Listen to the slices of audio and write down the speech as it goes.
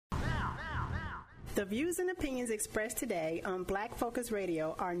The views and opinions expressed today on Black Focus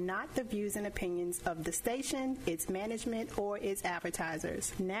Radio are not the views and opinions of the station, its management, or its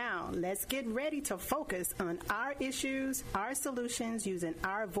advertisers. Now, let's get ready to focus on our issues, our solutions, using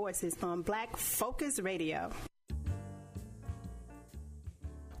our voices on Black Focus Radio.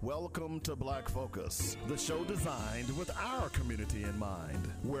 Welcome to Black Focus, the show designed with our community in mind,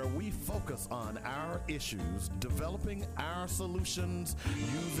 where we focus on our issues, developing our solutions,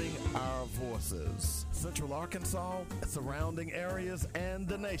 using our voices. Central Arkansas, surrounding areas, and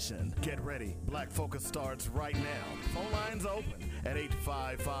the nation. Get ready. Black Focus starts right now. Phone lines open at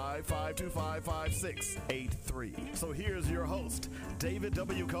 855-525-5683. So here's your host, David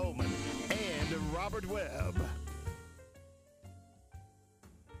W. Coleman and Robert Webb.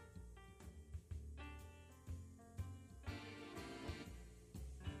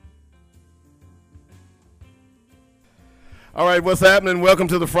 All right, what's happening? Welcome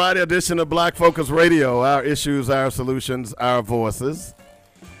to the Friday edition of Black Focus Radio. Our issues, our solutions, our voices.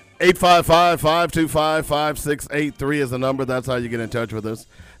 855-525-5683 is the number. That's how you get in touch with us.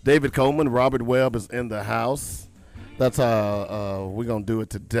 David Coleman, Robert Webb is in the house. That's how we're going to do it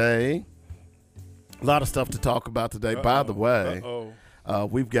today. A lot of stuff to talk about today. By the way,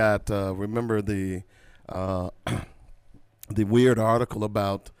 we've got, remember the weird article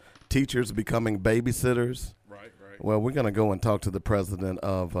about teachers becoming babysitters? Well, we're going to go and talk to the president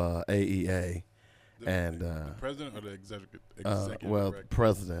of AEA. The president or the executive director?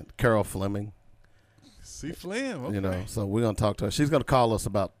 President, Carol Fleming. C. Fleming, okay. You know, so we're going to talk to her. She's going to call us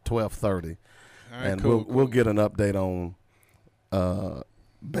about 12:30. Right, and cool. we'll get an update on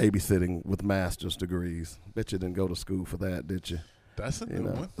babysitting with master's degrees. Bet you didn't go to school for that, did you? That's a new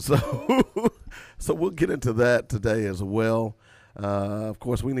one. So we'll get into that today as well. Of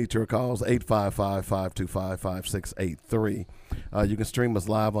course, we need your calls, 855-525-5683. You can stream us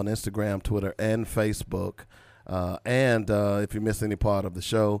live on Instagram, Twitter, and Facebook. And if you miss any part of the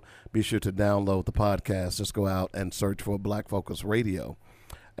show, be sure to download the podcast. Just go out and search for Black Focus Radio.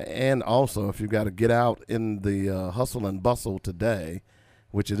 And also, if you've got to get out in the hustle and bustle today,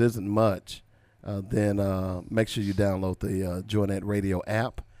 which it isn't much, then make sure you download the Joynet Radio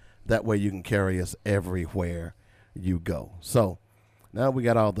app. That way you can carry us everywhere you go. So now we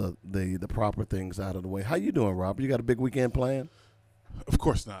got all the proper things out of the way. How you doing, Robert? You got a big weekend planned? Of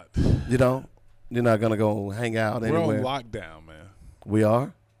course not. You don't? You're not going to go hang out anywhere? We're on lockdown, man. We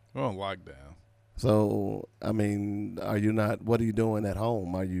are? We're on lockdown. So, I mean, are you not, what are you doing at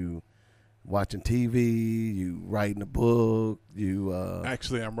home? Are you watching TV? You writing a book? You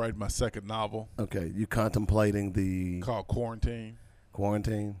Actually, I'm writing my second novel. Okay. You contemplating called Quarantine.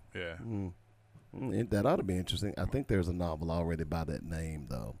 Quarantine? Yeah. That ought to be interesting. I think there's a novel already by that name,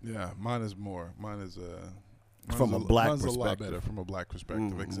 though. Yeah, mine is more. Mine is from a black mine's perspective. A lot better from a black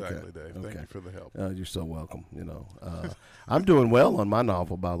perspective. Exactly, okay. Dave. Okay. Thank you for the help. You're so welcome. You know, I'm doing well on my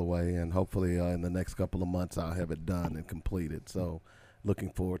novel, by the way, and hopefully in the next couple of months I'll have it done and completed. So, looking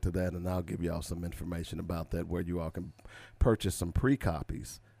forward to that, and I'll give y'all some information about that, where you all can purchase some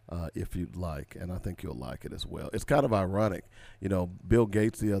pre-copies. If you'd like, and I think you'll like it as well. It's kind of ironic. You know, Bill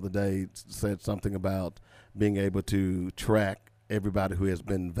Gates the other day said something about being able to track everybody who has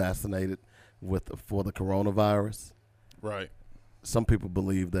been vaccinated for the coronavirus. Right. Some people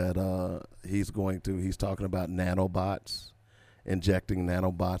believe that he's talking about nanobots, injecting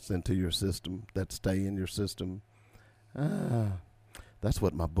nanobots into your system that stay in your system. That's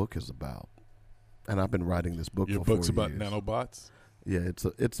what my book is about. And I've been writing this book for 4 years. Your book's about nanobots? Yeah, it's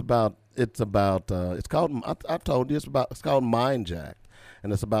called, I've told you, it's called Mind Jacked,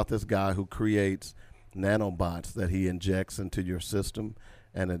 and it's about this guy who creates nanobots that he injects into your system,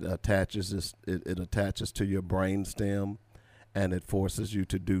 and it attaches to your brain stem, and it forces you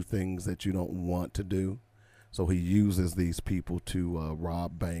to do things that you don't want to do. So he uses these people to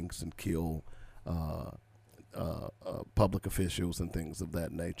rob banks and kill public officials and things of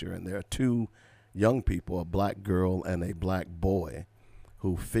that nature. And there are two young people, a black girl and a black boy,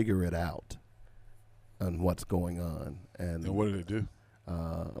 who figure it out and what's going on. And what do they do?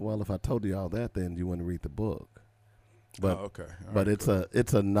 Well, if I told you all that, then you wouldn't read the book. But okay.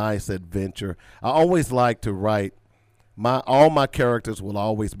 It's a nice adventure. I always like to write. All my characters will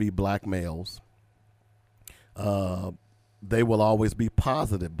always be black males. They will always be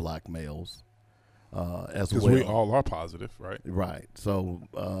positive black males. As well. Because we all are positive, right? Right. So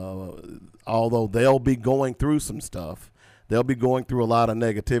although they'll be going through some stuff, they'll be going through a lot of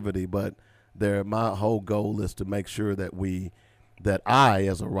negativity, but my whole goal is to make sure that I,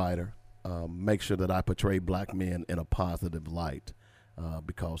 as a writer, make sure that I portray black men in a positive light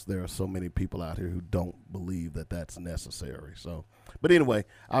because there are so many people out here who don't believe that that's necessary. So, but anyway,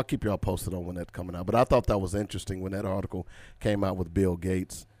 I'll keep y'all posted on when that's coming out. But I thought that was interesting when that article came out with Bill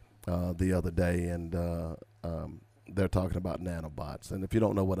Gates the other day, and they're talking about nanobots. And if you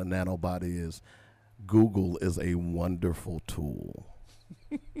don't know what a nanobot is, Google is a wonderful tool.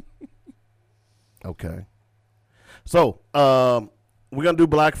 Okay. So, we're going to do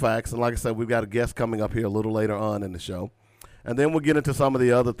Black Facts. And like I said, we've got a guest coming up here a little later on in the show. And then we'll get into some of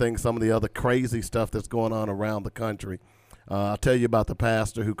the other things, some of the other crazy stuff that's going on around the country. I'll tell you about the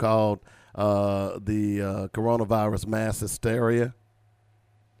pastor who called the coronavirus mass hysteria.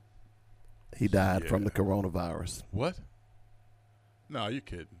 He died from the coronavirus. What? No, you're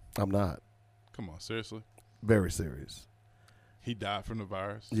kidding. I'm not. Come on, seriously? Very serious. He died from the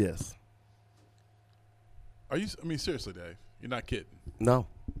virus? Yes. Are you? I mean, seriously, Dave, you're not kidding. No.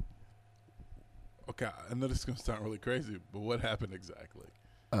 Okay, I know this is going to sound really crazy, but what happened exactly?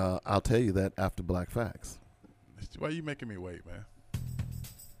 I'll tell you that after Black Facts. Why are you making me wait, man?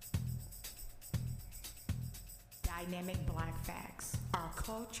 Dynamic Black Facts. Our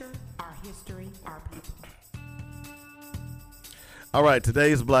culture, our history, our people. All right,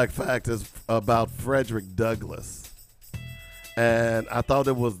 today's Black Fact is about Frederick Douglass. And I thought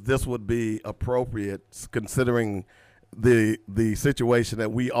this would be appropriate considering the situation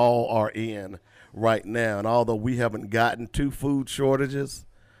that we all are in right now. And although we haven't gotten to food shortages,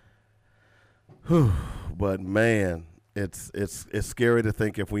 but man, it's scary to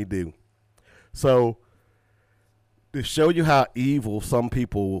think if we do. So to show you how evil some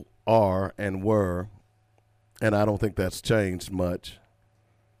people are and were, and I don't think that's changed much,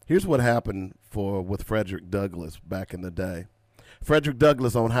 here's what happened with Frederick Douglass back in the day. Frederick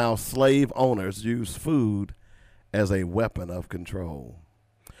Douglass on how slave owners used food as a weapon of control.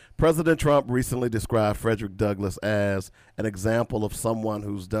 President Trump recently described Frederick Douglass as an example of someone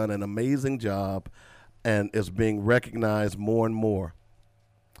who's done an amazing job and is being recognized more and more.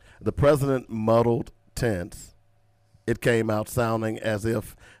 The president muddled tense. It came out sounding as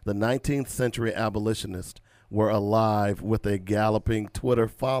if the 19th century abolitionists were alive with a galloping Twitter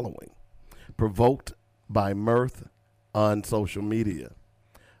following, provoked by mirth on social media.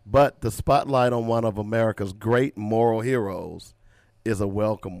 But the spotlight on one of America's great moral heroes is a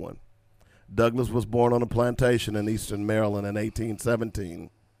welcome one. Douglass was born on a plantation in eastern Maryland in 1817.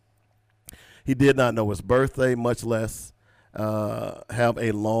 He did not know his birthday, much less have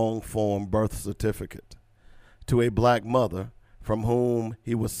a long-form birth certificate. To a black mother from whom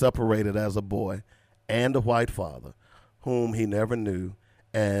he was separated as a boy, and a white father whom he never knew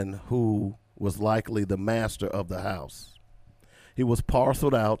and who was likely the master of the house. He was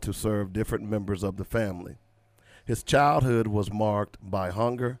parceled out to serve different members of the family. His childhood was marked by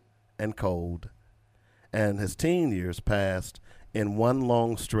hunger and cold, and his teen years passed in one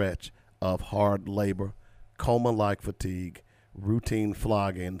long stretch of hard labor, coma-like fatigue, routine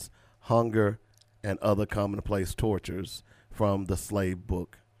floggings, hunger, and other commonplace tortures from the slave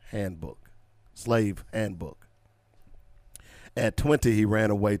handbook. At 20, he ran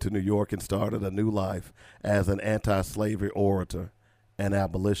away to New York and started a new life as an anti-slavery orator and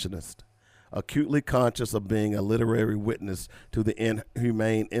abolitionist. Acutely conscious of being a literary witness to the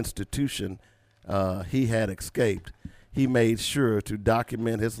inhumane institution he had escaped, he made sure to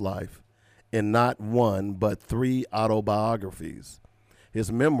document his life in not one but 3 autobiographies. His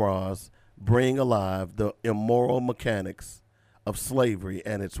memoirs bring alive the immoral mechanics of slavery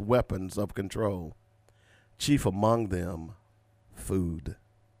and its weapons of control, chief among them food.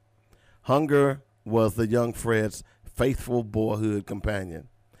 Hunger was the young Fred's faithful boyhood companion.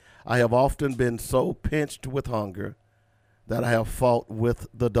 I have often been so pinched with hunger that I have fought with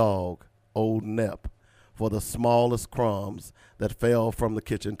the dog, old Nep, for the smallest crumbs that fell from the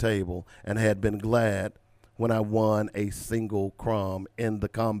kitchen table, and had been glad when I won a single crumb in the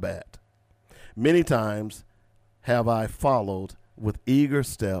combat. Many times have I followed with eager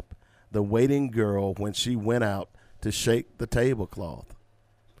step the waiting girl when she went out to shake the tablecloth,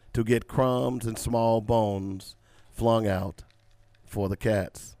 to get crumbs and small bones flung out for the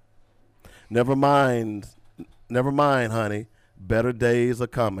cats. Never mind, honey. Better days are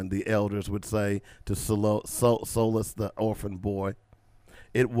coming, the elders would say to solace the orphan boy.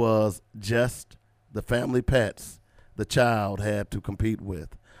 It was just the family pets the child had to compete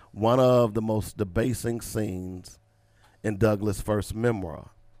with. One of the most debasing scenes in Douglass' first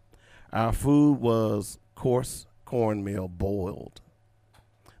memoir. Our food was coarse cornmeal boiled.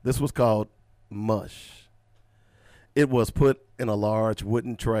 This was called mush. It was put in a large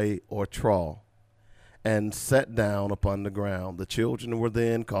wooden tray or trough and set down upon the ground. The children were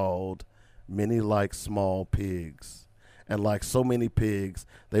then called many like small pigs, and like so many pigs,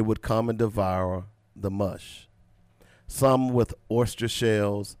 they would come and devour the mush. Some with oyster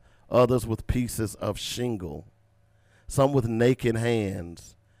shells, others with pieces of shingle, some with naked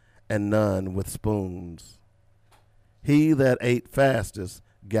hands, and none with spoons. He that ate fastest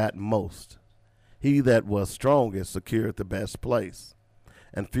got most. He that was strongest secured the best place,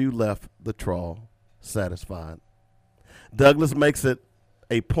 and few left the trough satisfied. Douglass makes it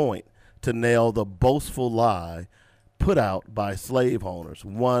a point to nail the boastful lie put out by slave owners,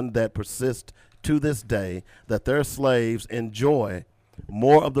 one that persists to this day, that their slaves enjoy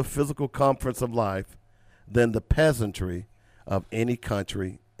more of the physical comforts of life than the peasantry of any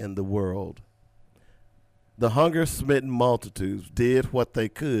country in the world. The hunger-smitten multitudes did what they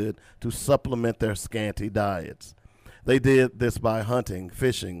could to supplement their scanty diets. They did this by hunting,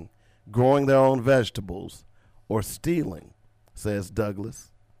 fishing, growing their own vegetables, or stealing, says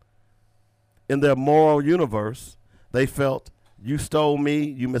Douglass. In their moral universe, they felt, you stole me,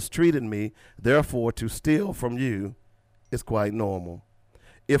 you mistreated me, therefore to steal from you is quite normal.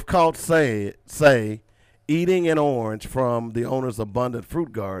 If caught, say, eating an orange from the owner's abundant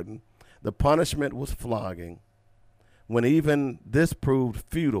fruit garden, the punishment was flogging. When even this proved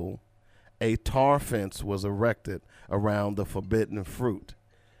futile, a tar fence was erected around the forbidden fruit.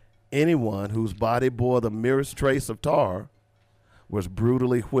 Anyone whose body bore the merest trace of tar was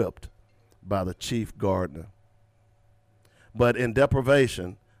brutally whipped by the chief gardener. But if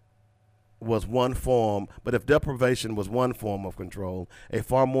deprivation was one form of control, a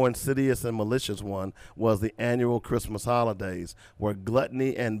far more insidious and malicious one was the annual Christmas holidays, where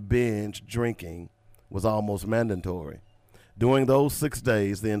gluttony and binge drinking was almost mandatory. During those 6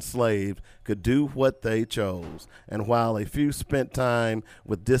 days, the enslaved could do what they chose, and while a few spent time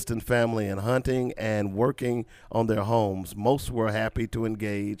with distant family and hunting and working on their homes, most were happy to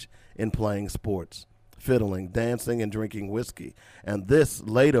engage in playing sports, fiddling, dancing, and drinking whiskey. And this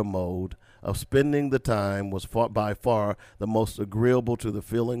later mode of spending the time was by far the most agreeable to the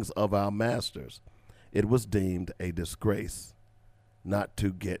feelings of our masters. It was deemed a disgrace not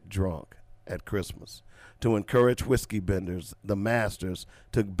to get drunk at Christmas. To encourage whiskey benders, the masters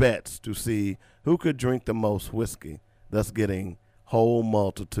took bets to see who could drink the most whiskey, thus getting whole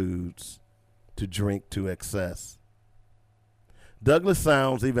multitudes to drink to excess. Douglass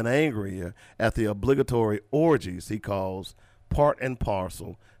sounds even angrier at the obligatory orgies he calls part and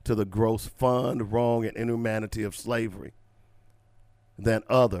parcel to the gross fun, wrong, and inhumanity of slavery than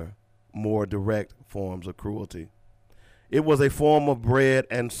other, more direct forms of cruelty. It was a form of bread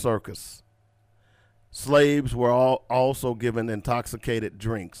and circus. Slaves were also given intoxicated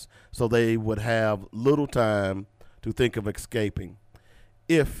drinks, so they would have little time to think of escaping.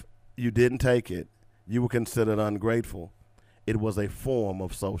 If you didn't take it, you were considered ungrateful. It was a form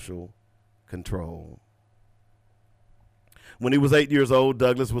of social control. When he was 8 years old,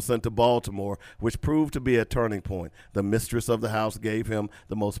 Douglass was sent to Baltimore, which proved to be a turning point. The mistress of the house gave him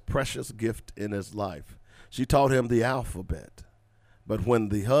the most precious gift in his life. She taught him the alphabet. But when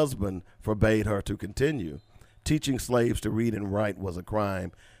the husband forbade her to continue, teaching slaves to read and write was a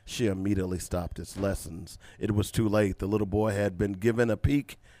crime, she immediately stopped his lessons. It was too late. The little boy had been given a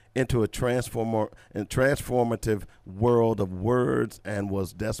peek into a transformative world of words and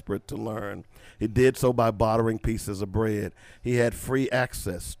was desperate to learn. He did so by bartering pieces of bread. He had free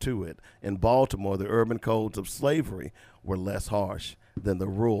access to it. In Baltimore, the urban codes of slavery were less harsh than the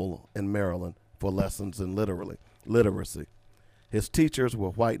rural in Maryland for lessons in literacy. His teachers were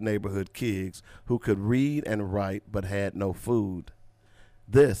white neighborhood kids who could read and write but had no food.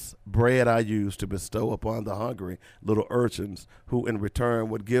 This bread I used to bestow upon the hungry little urchins, who in return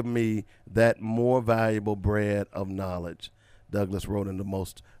would give me that more valuable bread of knowledge, Douglass wrote in the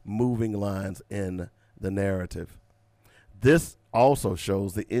most moving lines in the narrative. This also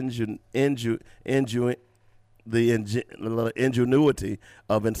shows the ingenuity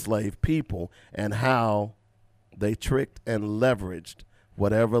of enslaved people and how they tricked and leveraged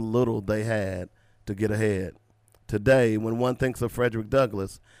whatever little they had to get ahead. Today, when one thinks of Frederick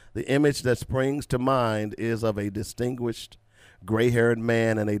Douglass, the image that springs to mind is of a distinguished, gray-haired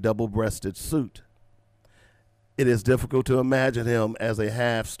man in a double-breasted suit. It is difficult to imagine him as a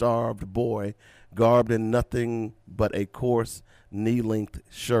half-starved boy, garbed in nothing but a coarse, knee-length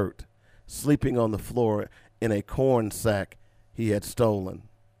shirt, sleeping on the floor in a corn sack he had stolen.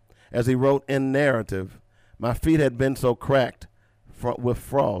 As he wrote in narrative, my feet had been so cracked with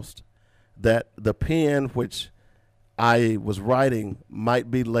frost that the pen which I was writing might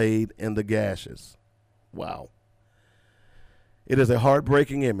be laid in the gashes. Wow. It is a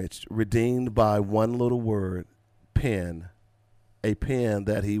heartbreaking image redeemed by one little word, pen, a pen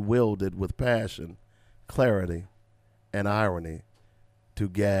that he wielded with passion, clarity, and irony to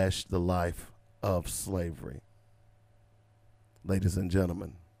gash the life of slavery. Ladies and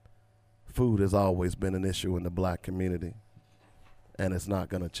gentlemen, food has always been an issue in the black community, and it's not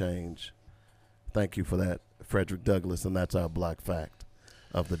going to change. Thank you for that, Frederick Douglass, and that's our Black Fact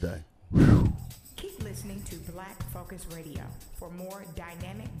of the day. Keep listening to Black Focus Radio for more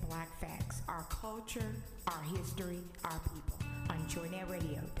dynamic Black facts, our culture, our history, our people on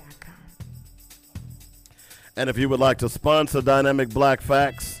joynetradio.com. And if you would like to sponsor Dynamic Black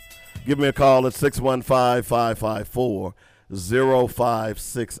Facts, give me a call at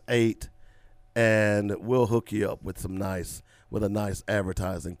 615-554-0568, and we'll hook you up with a nice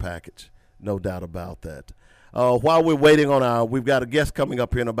advertising package. No doubt about that. While we're waiting on we've got a guest coming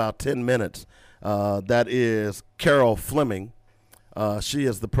up here in about 10 minutes. That is Carol Fleming. She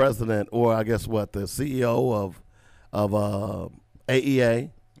is the president, or I guess the CEO of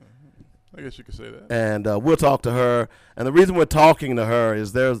AEA. I guess you could say that. And we'll talk to her. And the reason we're talking to her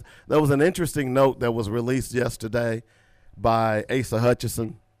is there was an interesting note that was released yesterday by Asa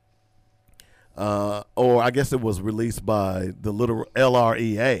Hutchinson, or I guess it was released by the little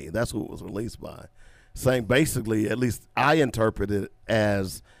LREA. That's who it was released by, saying basically, at least I interpret it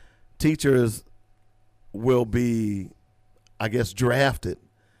as teachers will be, I guess, drafted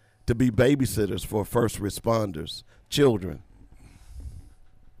to be babysitters for first responders, children.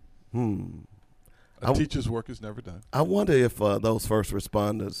 A teacher's work is never done. I wonder if those first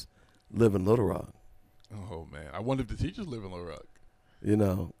responders live in Little Rock. Oh, man. I wonder if the teachers live in Little Rock. You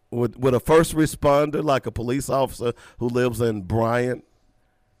know, would a first responder, like a police officer who lives in Bryant,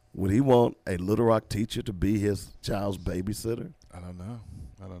 would he want a Little Rock teacher to be his child's babysitter? I don't know.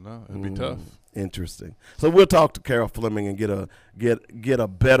 It'd be tough. Interesting. So we'll talk to Carol Fleming and get a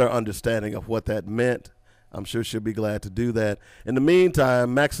better understanding of what that meant. I'm sure she'll be glad to do that. In the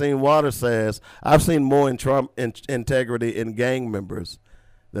meantime, Maxine Waters says, I've seen more integrity in gang members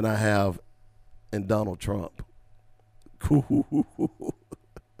than I have in Donald Trump.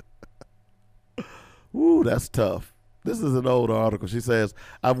 Ooh, that's tough. This is an old article. She says,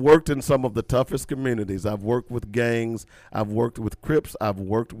 I've worked in some of the toughest communities. I've worked with gangs. I've worked with Crips. I've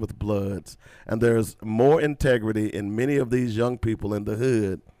worked with Bloods. And there's more integrity in many of these young people in the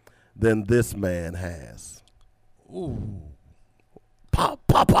hood than this man has. Ooh. Pop,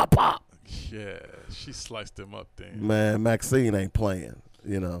 pop, pop, pop. Yeah, she sliced him up then. Man, Maxine ain't playing,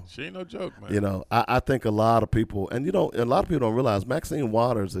 you know. She ain't no joke, man. You know, I think a lot of people, and a lot of people don't realize Maxine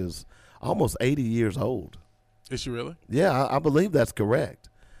Waters is almost 80 years old. Is she really? Yeah, I believe that's correct.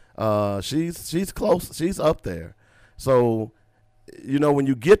 She's close. She's up there. So, when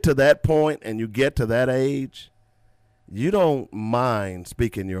you get to that point and you get to that age, you don't mind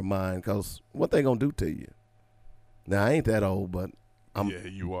speaking your mind, because what they gonna do to you? Now, I ain't that old, but yeah,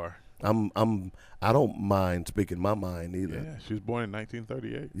 you are. I don't mind speaking my mind either. Yeah, she was born in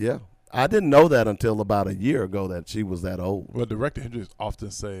 1938. Yeah. I didn't know that until about a year ago that she was that old. Well, Director Hendricks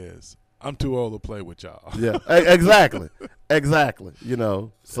often says, I'm too old to play with y'all. Yeah, exactly. Exactly.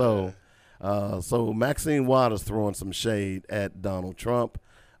 So Maxine Waters throwing some shade at Donald Trump.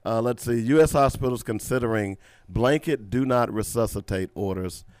 Let's see. U.S. hospitals considering blanket do not resuscitate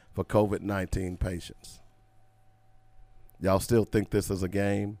orders for COVID-19 patients. Y'all still think this is a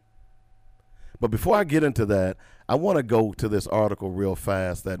game? But before I get into that, I want to go to this article real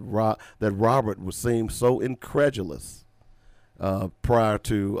fast that Robert would seem so incredulous prior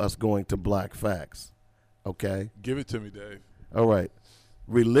to us going to Black Facts. Okay? Give it to me, Dave. All right.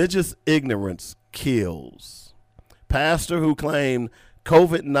 Religious ignorance kills. Pastor who claimed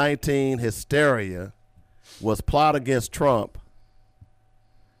COVID-19 hysteria was plot against Trump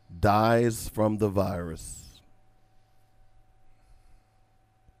dies from the virus.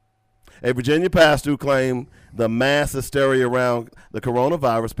 A Virginia pastor who claimed the mass hysteria around the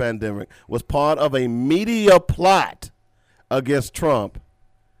coronavirus pandemic was part of a media plot against Trump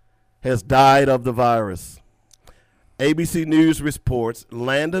has died of the virus. ABC News reports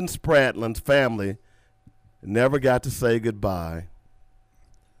Landon Spratlin's family never got to say goodbye.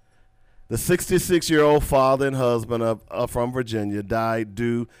 The 66-year-old father and husband from Virginia died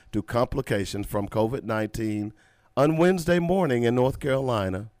due to complications from COVID-19 on Wednesday morning in North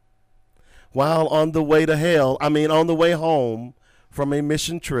Carolina. While on the way home from a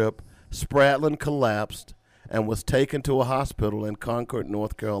mission trip, Spratlin collapsed and was taken to a hospital in Concord,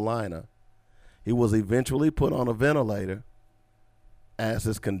 North Carolina. He was eventually put on a ventilator as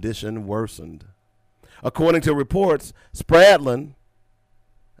his condition worsened. According to reports, Spratlin,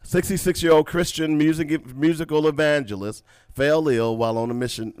 66-year-old Christian musical evangelist, fell ill while on a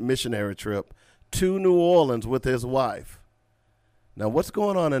missionary trip to New Orleans with his wife. Now, what's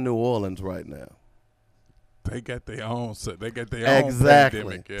going on in New Orleans right now? They got their own. They got their own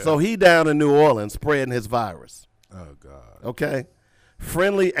pandemic. Yeah. So he down in New Orleans spreading his virus. Oh God. Okay.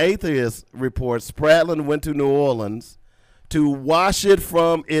 Friendly Atheist reports Spradlin went to New Orleans to wash it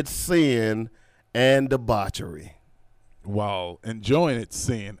from its sin and debauchery. While enjoying its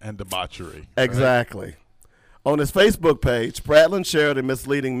sin and debauchery. Exactly. Right? On his Facebook page, Spradlin shared a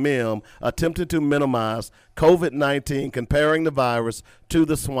misleading meme attempting to minimize COVID-19, comparing the virus to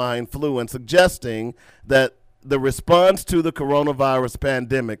the swine flu and suggesting that the response to the coronavirus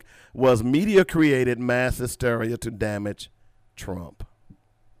pandemic was media-created mass hysteria to damage Trump.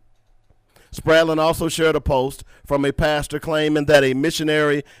 Spradlin also shared a post from a pastor claiming that a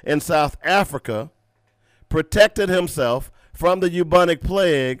missionary in South Africa protected himself from the bubonic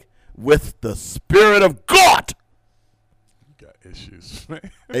plague with the Spirit of God. You got issues,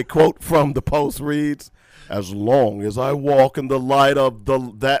 man. A quote from the post reads, "As long as I walk in the light of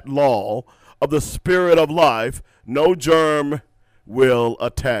that law of the Spirit of life, no germ will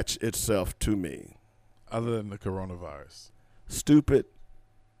attach itself to me." Other than the coronavirus. Stupid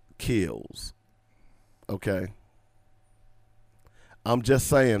kills. Okay? I'm just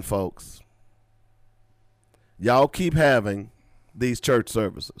saying, folks. Y'all keep having these church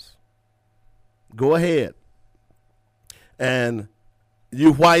services. Go ahead. And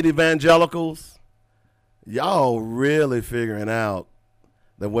you white evangelicals, y'all really figuring out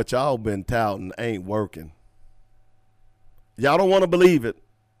that what y'all been touting ain't working. Y'all don't want to believe it,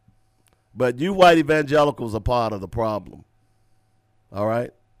 but you white evangelicals are part of the problem. All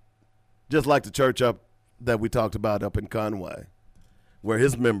right? Just like the church up that we talked about up in Conway, where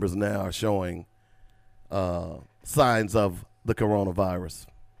his members now are showing signs of the coronavirus.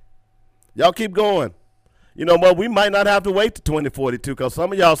 Y'all keep going. You know what? We might not have to wait to 2042 because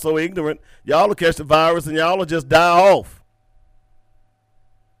some of y'all so ignorant. Y'all will catch the virus and y'all will just die off.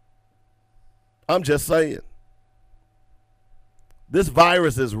 I'm just saying. This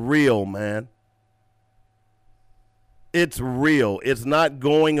virus is real, man. It's real. It's not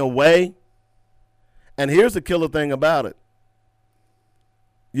going away. And here's the killer thing about it.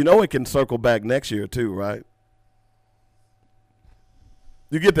 You know it can circle back next year too, right?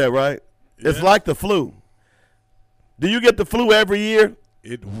 You get that, right? Yeah. It's like the flu. Do you get the flu every year?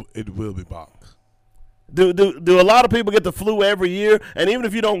 It will be back. Do a lot of people get the flu every year? And even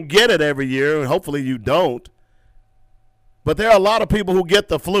if you don't get it every year, and hopefully you don't, but there are a lot of people who get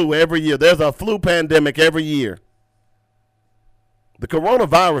the flu every year. There's a flu pandemic every year. The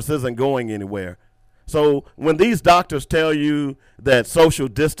coronavirus isn't going anywhere. So when these doctors tell you that social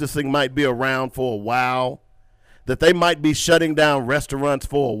distancing might be around for a while, that they might be shutting down restaurants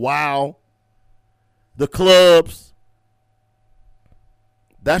for a while, the clubs,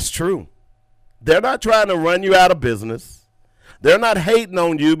 that's true. They're not trying to run you out of business. They're not hating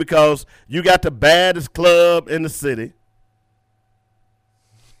on you because you got the baddest club in the city.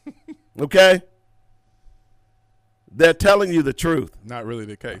 Okay? They're telling you the truth. Not really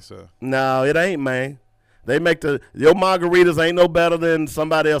the case, sir. No, it ain't, man. They make your margaritas ain't no better than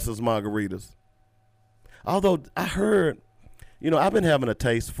somebody else's margaritas. Although I heard, I've been having a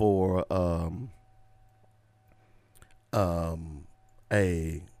taste for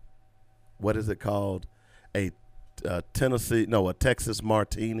what is it called? A Texas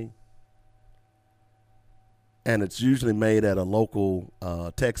martini. And it's usually made at a local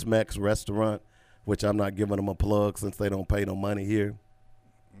Tex-Mex restaurant, which I'm not giving them a plug since they don't pay no money here.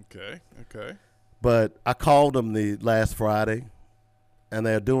 Okay. But I called them the last Friday, and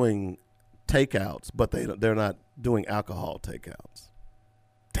they're doing takeouts, but they're not doing alcohol takeouts.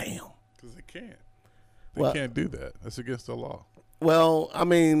 Damn. Because they can't. They can't do that. That's against the law. Well, I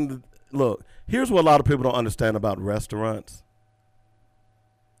mean, look, here's what a lot of people don't understand about restaurants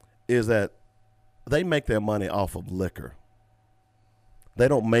is that they make their money off of liquor. They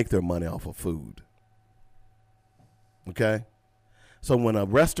don't make their money off of food. Okay? So when a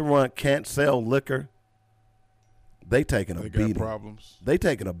restaurant can't sell liquor, they taking a beating. Got problems. They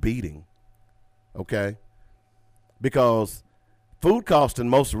taking a beating. Okay? Because food costs in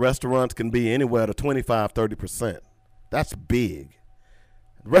most restaurants can be anywhere to 25-30%. That's big.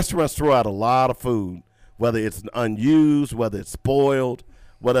 Restaurants throw out a lot of food, whether it's unused, whether it's spoiled,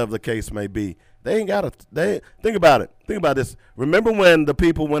 whatever the case may be. They ain't got to. Think about it. Think about this. Remember when the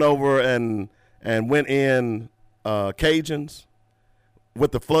people went over and went in Cajuns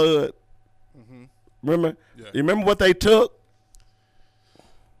with the flood? Mm-hmm. Remember? Yeah. You remember what they took?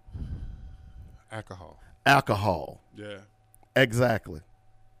 Alcohol. Yeah. Exactly.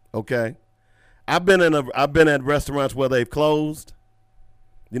 Okay. I've been at restaurants where they've closed.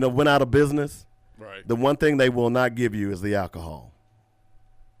 Went out of business. Right. The one thing they will not give you is the alcohol.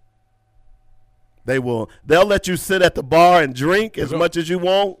 They'll let you sit at the bar and drink as much as you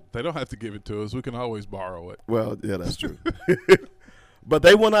want. They don't have to give it to us. We can always borrow it. Well, yeah, that's true. But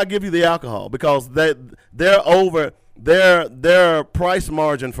they will not give you the alcohol because they're over their price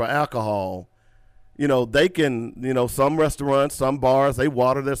margin for alcohol. You know, they can, some restaurants, some bars, they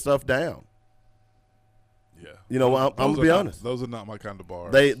water their stuff down. Yeah. You know, I'm going to be honest. Those are not my kind of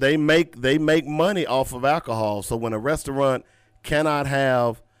bars. They make money off of alcohol. So when a restaurant cannot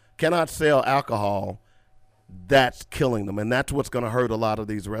sell alcohol, that's killing them. And that's what's going to hurt a lot of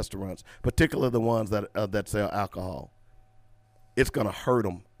these restaurants, particularly the ones that sell alcohol. It's going to hurt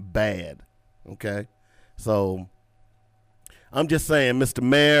them bad. Okay? So I'm just saying, Mr.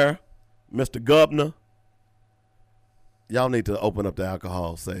 Mayor, Mr. Governor, y'all need to open up the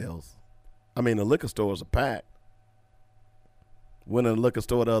alcohol sales. I mean, the liquor stores are packed. Went in the liquor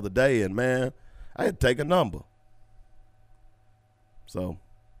store the other day, and, man, I had to take a number. So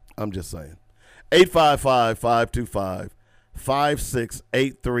I'm just saying.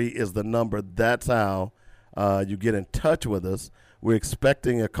 855-525-5683 is the number. That's how you get in touch with us. We're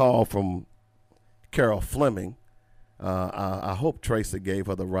expecting a call from Carol Fleming. I hope Tracy gave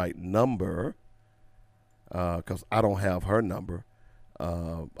her the right number because I don't have her number.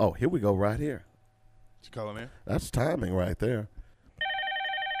 Here we go right here. She calling in? That's timing right there.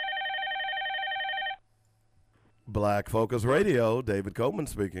 Black Focus Radio, David Coleman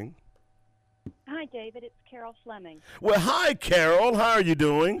speaking. Hi, David. It's Carol Fleming. Well, hi, Carol. How are you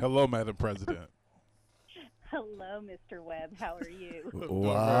doing? Hello, Madam President. Hello, Mr. Webb. How are you?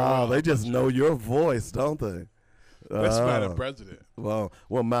 Wow, they just know your voice, don't they? That's Madam President. Well,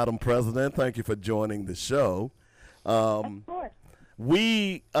 Madam President, thank you for joining the show. Of course.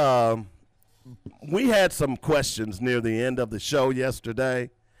 We had some questions near the end of the show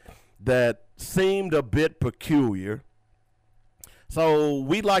yesterday that seemed a bit peculiar. So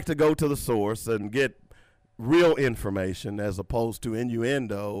we'd like to go to the source and get real information as opposed to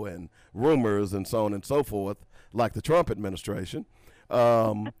innuendo and rumors and so on and so forth, like the Trump administration.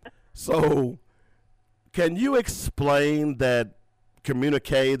 So can you explain that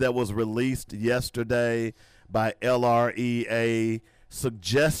communique that was released yesterday by LREA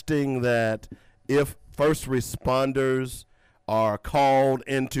suggesting that if first responders are called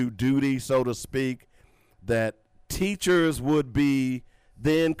into duty, so to speak, that teachers would be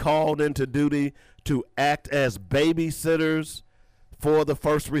then called into duty to act as babysitters for the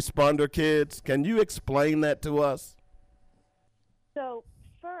first responder kids? Can you explain that to us? So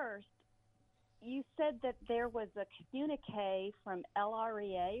first, you said that there was a communique from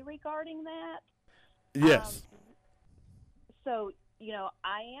LREA regarding that? Yes. So,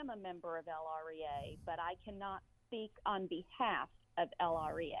 I am a member of LREA, but I cannot speak on behalf of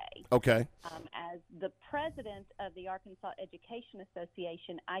LREA. Okay. As the president of the Arkansas Education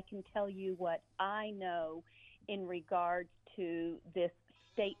Association, I can tell you what I know in regards to this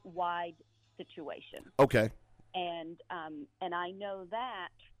statewide situation. Okay. And I know that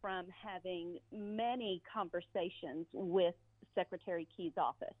from having many conversations with Secretary Key's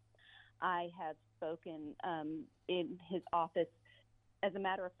office. I have spoken in his office, as a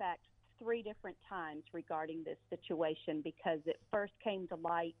matter of fact, 3 different times regarding this situation because it first came to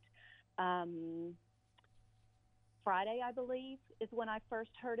light Friday, I believe, is when I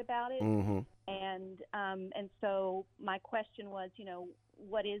first heard about it. Mm-hmm. And so my question was,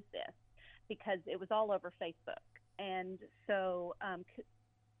 what is this? Because it was all over Facebook. And so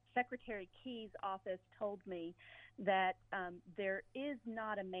Secretary Key's office told me that there is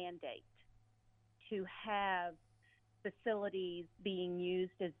not a mandate to have facilities being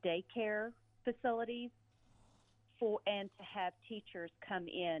used as daycare facilities and to have teachers come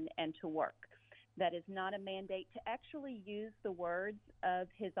in and to work. That is not a mandate. To actually use the words of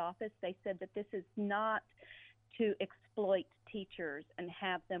his office, they said that this is not to exploit teachers and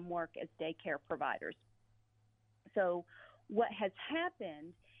have them work as daycare providers. So what has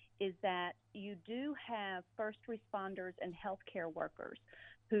happened is that you do have first responders and healthcare workers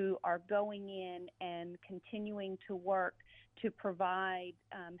who are going in and continuing to work to provide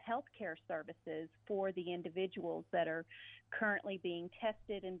healthcare services for the individuals that are currently being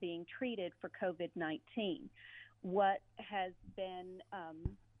tested and being treated for COVID-19. What has been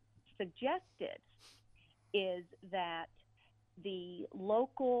suggested is that the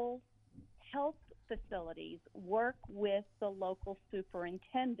local health facilities work with the local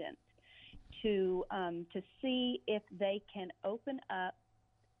superintendent to see if they can open up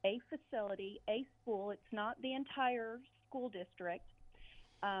a facility, a school, it's not the entire school district,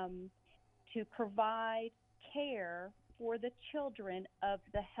 to provide care for the children of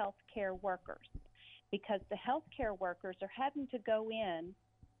the healthcare workers, because the healthcare workers are having to go in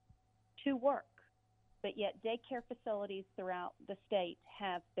to work. but yet daycare facilities throughout the state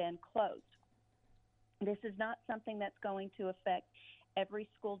have been closed. This is not something that's going to affect every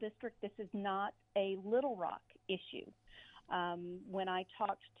school district. This is not a Little Rock issue. When I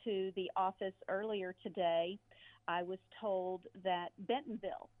talked to the office earlier today, I was told that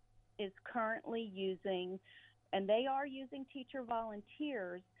Bentonville is currently using, and they are using teacher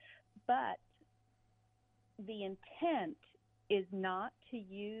volunteers, but the intent is not to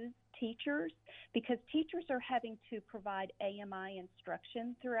use teachers because teachers are having to provide AMI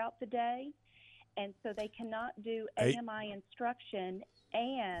instruction throughout the day, and so they cannot do AMI instruction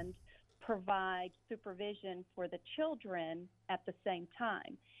and provide supervision for the children at the same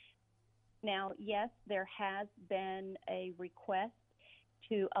time. Now, yes, there has been a request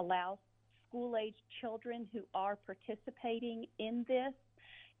to allow school-aged children who are participating in this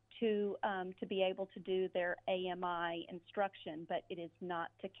to be able to do their AMI instruction, but it is not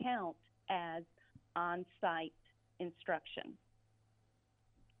to count as on-site instruction.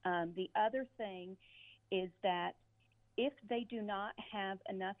 The other thing is that if they do not have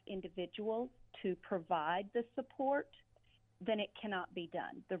enough individuals to provide the support, then it cannot be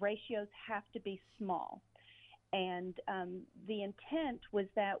done. The ratios have to be small. And the intent was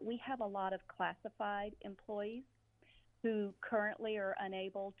that we have a lot of classified employees who currently are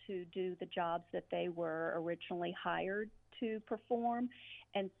unable to do the jobs that they were originally hired to perform.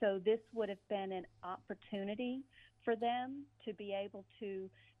 And so this would have been an opportunity for them to be able to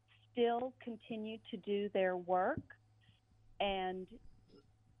still continue to do their work and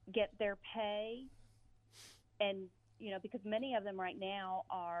get their pay. And, you know, because many of them right now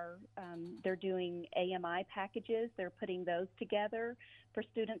are, they're doing AMI packages. They're putting those together for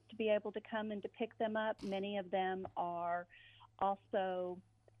students to be able to come and to pick them up. Many of them are also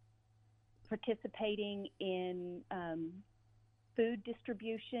participating in food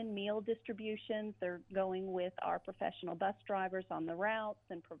distribution, meal distributions. They're going with our professional bus drivers on the routes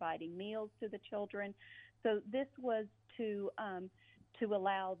and providing meals to the children. So this was to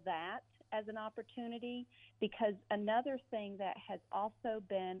allow that as an opportunity, because another thing that has also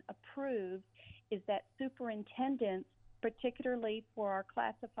been approved is that superintendents, particularly for our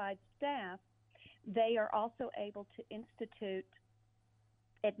classified staff, they are also able to institute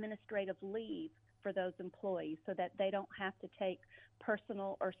administrative leave for those employees so that they don't have to take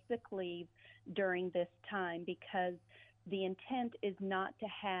personal or sick leave during this time, because the intent is not to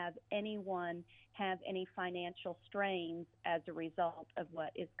have anyone have any financial strains as a result of what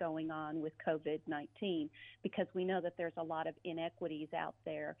is going on with COVID-19, because we know that there's a lot of inequities out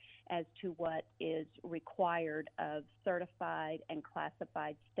there as to what is required of certified and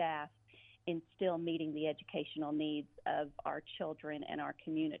classified staff in still meeting the educational needs of our children and our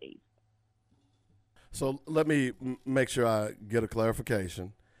communities. So let me make sure I get a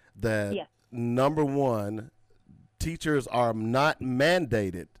clarification that, yes. Number one, teachers are not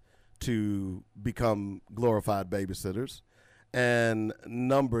mandated to become glorified babysitters. And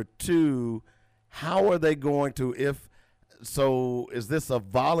number two, how are they going to, is this a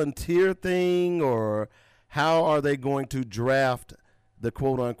volunteer thing, or how are they going to draft the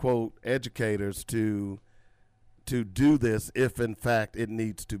quote unquote educators to do this if in fact it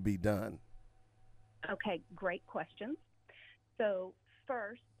needs to be done? Okay, great questions. So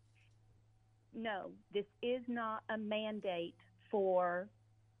first, no, this is not a mandate for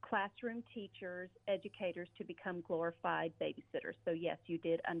classroom teachers, educators to become glorified babysitters. So yes, you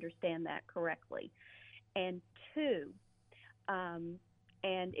did understand that correctly. And two, and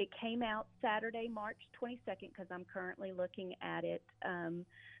it came out Saturday, March 22nd, because I'm currently looking at it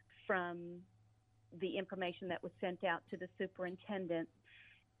from the information that was sent out to the superintendent.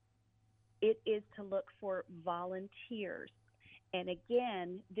 It is to look for volunteers. And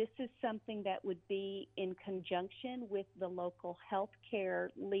again, this is something that would be in conjunction with the local healthcare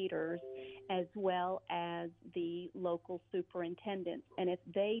leaders as well as the local superintendents. And if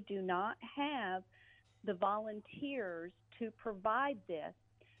they do not have the volunteers to provide this,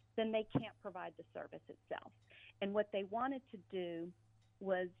 then they can't provide the service itself. And what they wanted to do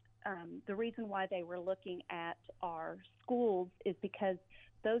was, the reason why they were looking at our schools is because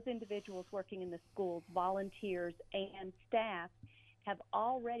those individuals working in the schools, volunteers and staff, have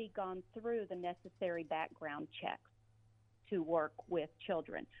already gone through the necessary background checks to work with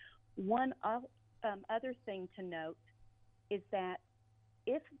children. One other thing to note is that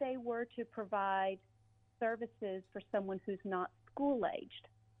if they were to provide services for someone who's not school-aged,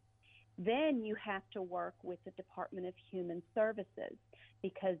 then you have to work with the Department of Human Services,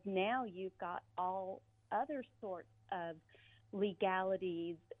 because now you've got all other sorts of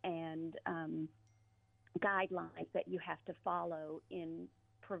legalities and guidelines that you have to follow in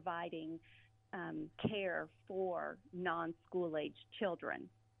providing care for non-school age children.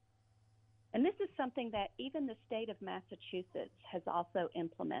 And this is something that even the state of Massachusetts has also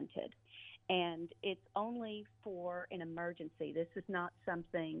implemented. And it's only for an emergency. This is not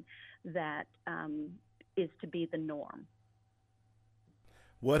something that is to be the norm.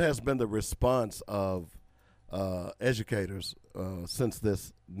 What has been the response of educators since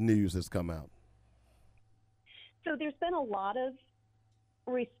this news has come out? So there's been a lot of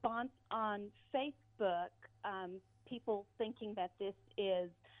response on Facebook, people thinking that this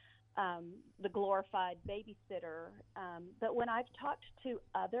is the glorified babysitter. But when I've talked to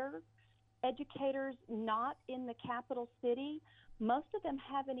other educators not in the capital city, most of them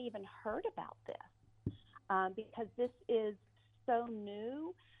haven't even heard about this because this is so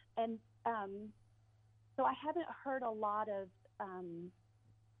new. And so I haven't heard a lot of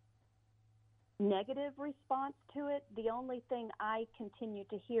negative response to it. The only thing I continue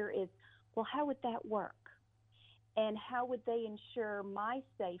to hear is, well, how would that work? And how would they ensure my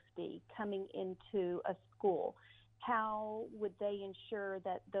safety coming into a school? How would they ensure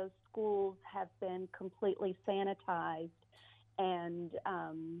that those schools have been completely sanitized and,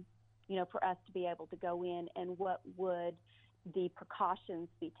 for us to be able to go in? And what would the precautions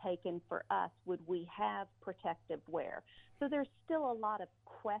be taken for us? Would we have protective wear? So there's still a lot of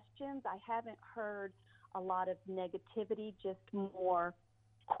questions. I haven't heard a lot of negativity, just more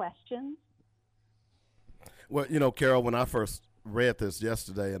questions. Well, Carol, when I first read this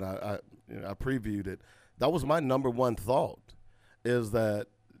yesterday and I previewed it, that was my number one thought, is that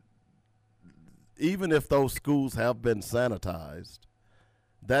even if those schools have been sanitized,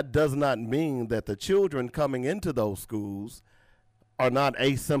 that does not mean that the children coming into those schools are not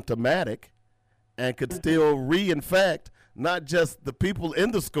asymptomatic and could still reinfect not just the people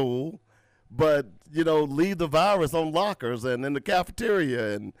in the school, but, leave the virus on lockers and in the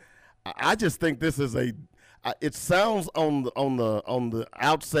cafeteria. And I just think this is it sounds on the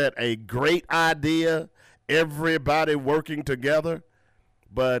outset a great idea, everybody working together,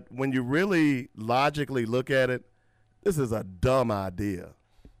 but when you really logically look at it, this is a dumb idea.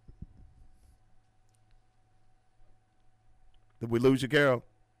 Did we lose you, Carol?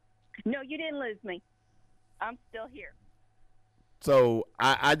 No, you didn't lose me. I'm still here. So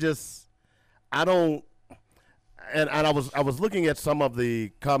I don't. And I was looking at some of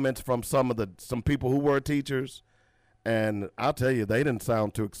the comments from some people who were teachers, and I'll tell you, they didn't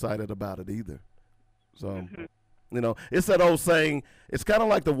sound too excited about it either. So, it's that old saying. It's kind of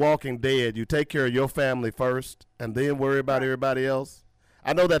like The Walking Dead. You take care of your family first, and then worry about everybody else.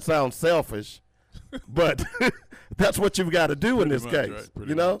 I know that sounds selfish, but that's what you've got to do in this case.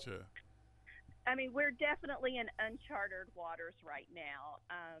 Right, Much, yeah. I mean, we're definitely in uncharted waters right now.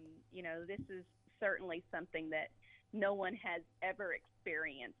 This is certainly something that no one has ever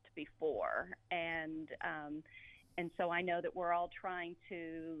experienced before, and so I know that we're all trying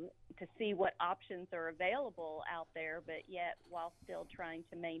to see what options are available out there, but yet while still trying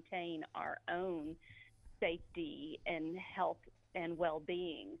to maintain our own safety and health and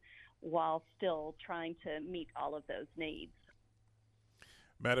well-being, while still trying to meet all of those needs.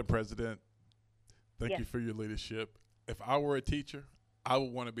 Madam President, thank Yes. you for your leadership. If I were a teacher, I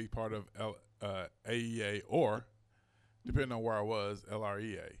would want to be part of AEA or, depending on where I was,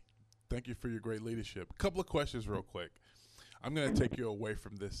 LREA. Thank you for your great leadership. A couple of questions real quick. I'm going to take you away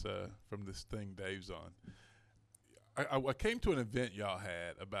from this thing Dave's on. I came to an event y'all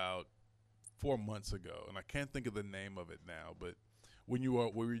had about 4 months ago, and I can't think of the name of it now, but when you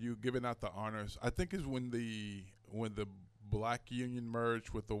were you giving out the honors, I think is when the black union merged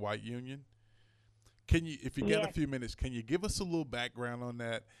with the white union. Can you, if you get a few minutes, can you give us a little background on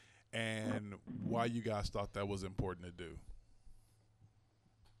that and why you guys thought that was important to do?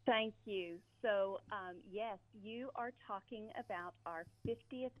 Thank you. So, yes, you are talking about our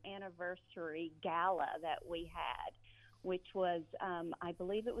 50th anniversary gala that we had, which was, I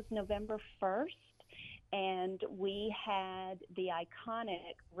believe it was November 1st, and we had the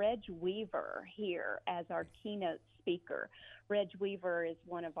iconic Reg Weaver here as our keynote speaker. Reg Weaver is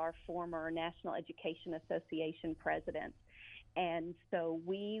one of our former National Education Association presidents, and so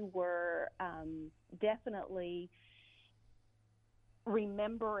we were definitely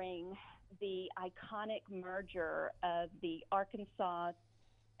remembering the iconic merger of the Arkansas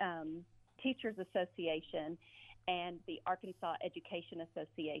Teachers Association and the Arkansas Education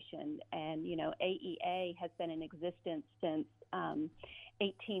Association. And, AEA has been in existence since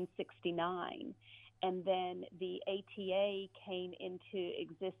 1869. And then the ATA came into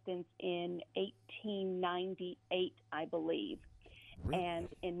existence in 1898, I believe. Really? And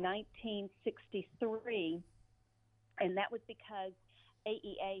in 1963, and that was because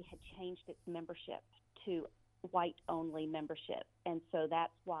AEA had changed its membership to white-only membership, and so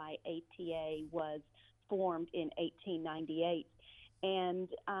that's why ATA was formed in 1898. And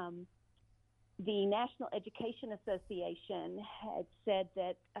the National Education Association had said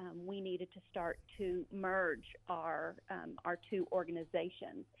that we needed to start to merge our two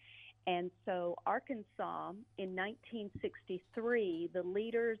organizations. And so Arkansas, in 1963, the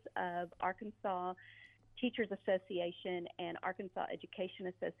leaders of Arkansas Teachers Association and Arkansas Education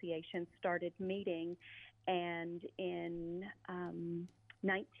Association started meeting, and in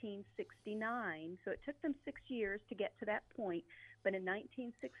 1969, so it took them 6 years to get to that point, but in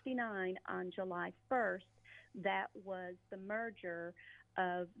 1969, on July 1st, that was the merger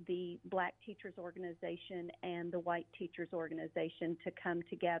of the Black Teachers Organization and the White Teachers Organization to come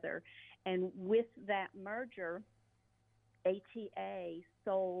together. And with that merger, ATA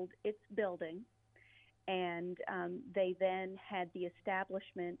sold its building, and they then had the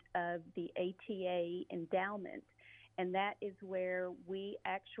establishment of the ATA Endowment, and that is where we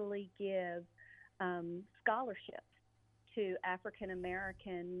actually give scholarships to African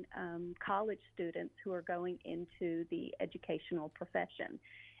American college students who are going into the educational profession.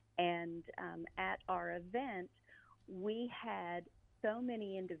 And at our event, we had so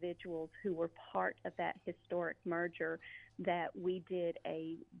many individuals who were part of that historic merger that we did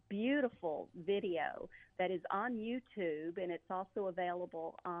a beautiful video that is on YouTube, and it's also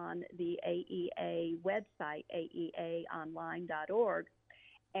available on the AEA website, aeaonline.org.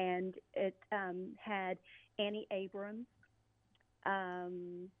 And it had Annie Abrams,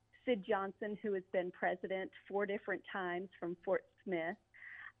 Sid Johnson, who has been president 4 different times from Fort Smith.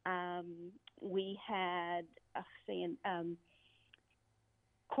 We had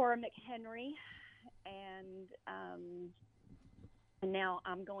Cora McHenry, and now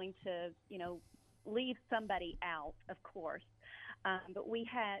I'm going to, leave somebody out, of course. But we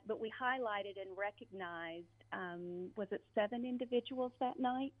highlighted and recognized, was it 7 individuals that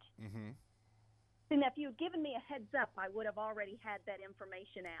night? Mm-hmm. And if you had given me a heads up, I would have already had that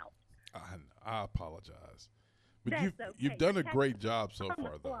information out. I apologize. But That's okay. You've done a great job so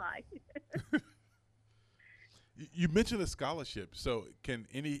far, though. You mentioned a scholarship. So can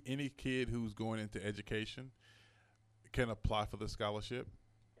any kid who's going into education can apply for the scholarship?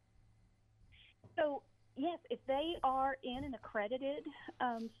 So, yes, if they are in an accredited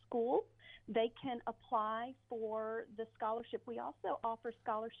school, they can apply for the scholarship. We also offer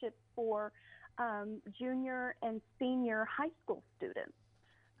scholarships for junior and senior high school students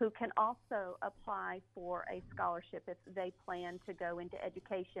who can also apply for a scholarship if they plan to go into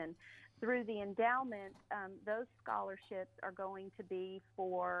education. Through the endowment, those scholarships are going to be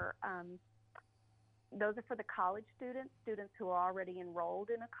for those are for the college students who are already enrolled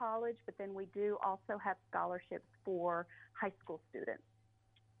in a college, but then we do also have scholarships for high school students.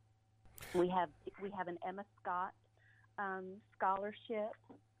 We have an Emma Scott scholarship.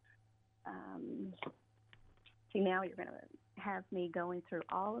 See, now you're going to have me going through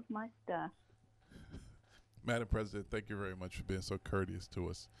all of my stuff. Madam President, thank you very much for being so courteous to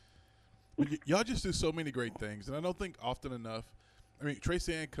us. Y'all just do so many great things, and I don't think often enough. I mean,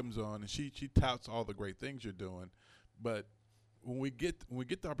 Tracy Ann comes on and she touts all the great things you're doing, but when we get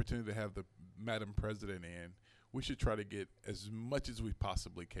the opportunity to have the Madam President in, we should try to get as much as we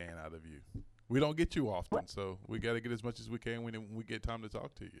possibly can out of you. We don't get you often, so we got to get as much as we can when we get time to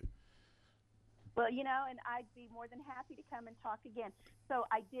talk to you. Well, and I'd be more than happy to come and talk again. So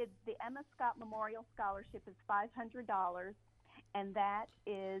I did the Emma Scott Memorial Scholarship is $500, and that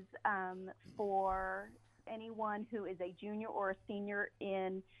is for anyone who is a junior or a senior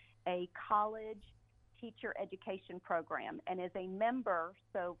in a college teacher education program and is a member.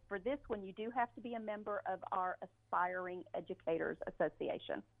 So for this one, you do have to be a member of our Aspiring Educators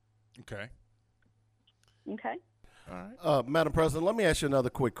Association. Okay. Okay. All right. Madam President, let me ask you another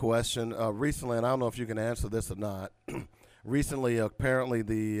quick question. Recently, and I don't know if you can answer this or not, recently, apparently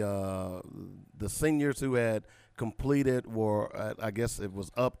the seniors who had completed were, I guess it was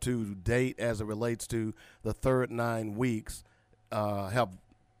up to date as it relates to the third 9 weeks, have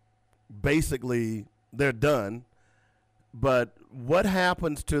basically, they're done. But what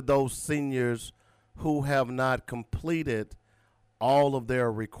happens to those seniors who have not completed all of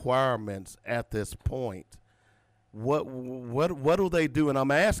their requirements at this point? What do they do? And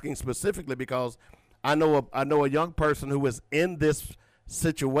I'm asking specifically because I know a young person who was in this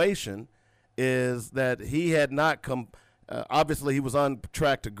situation, is that he had not obviously he was on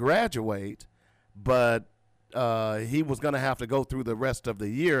track to graduate, but he was going to have to go through the rest of the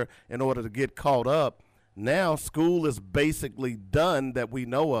year in order to get caught up. Now school is basically done that we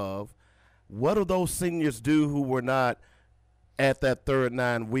know of. What do those seniors do who were not at that third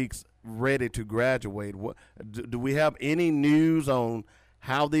 9 weeks ready to graduate? What do we have any news on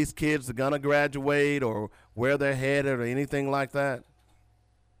how these kids are going to graduate or where they're headed or anything like that?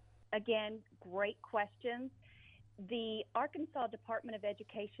 Again, great questions. The Arkansas Department of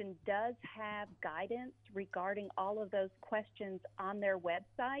Education does have guidance regarding all of those questions on their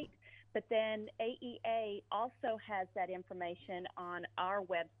website, but then AEA also has that information on our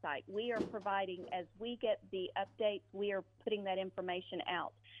website. We are providing, as we get the updates, we are putting that information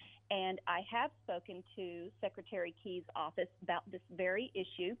out. And I have spoken to Secretary Key's office about this very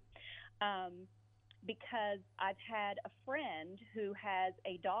issue because I've had a friend who has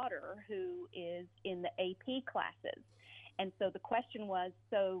a daughter who is in the AP classes. And so the question was,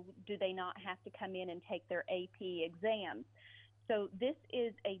 so do they not have to come in and take their AP exams? So this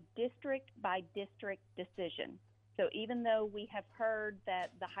is a district-by-district decision. So even though we have heard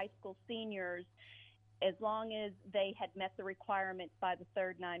that the high school seniors, as long as they had met the requirements by the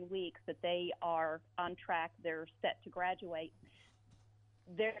third 9 weeks, that they are on track, they're set to graduate,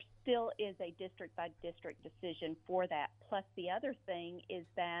 there still is a district-by-district decision for that. Plus, the other thing is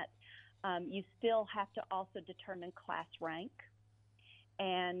that you still have to also determine class rank.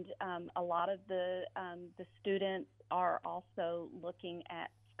 And a lot of the students are also looking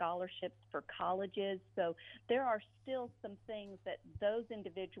at scholarships for colleges. So there are still some things that those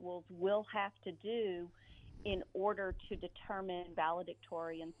individuals will have to do in order to determine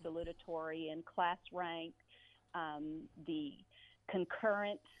valedictory and salutatory and class rank, the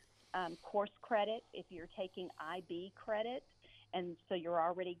concurrent course credit if you're taking IB credit, and so you're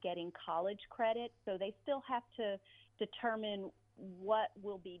already getting college credit. So they still have to determine what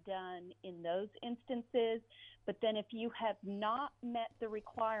will be done in those instances. But then if you have not met the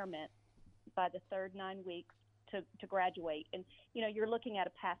requirements by the third 9 weeks to graduate, and you're looking at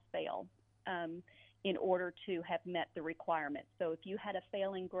a pass-fail in order to have met the requirements. So if you had a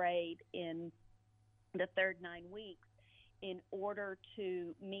failing grade in the third 9 weeks, in order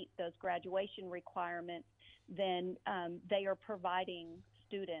to meet those graduation requirements, then they are providing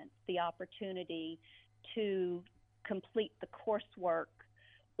students the opportunity to complete the coursework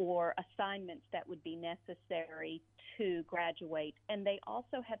or assignments that would be necessary to graduate. And they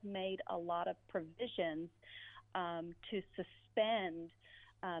also have made a lot of provisions to suspend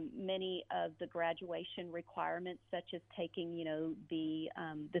many of the graduation requirements, such as taking, the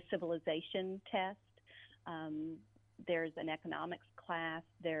civilization test. There's an economics class.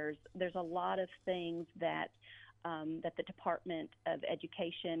 There's a lot of things that the Department of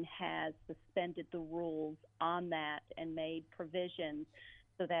Education has suspended the rules on that and made provisions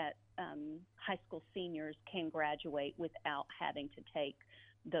so that high school seniors can graduate without having to take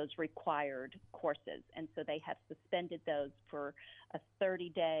those required courses. And so they have suspended those for a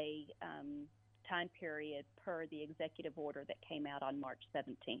 30-day time period per the executive order that came out on March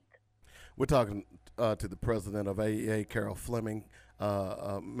 17th. We're talking to the president of AEA, Carol Fleming.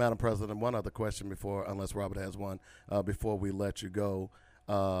 Madam President, one other question before, unless Robert has one, before we let you go.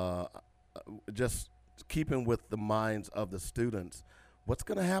 Just keeping with the minds of the students, what's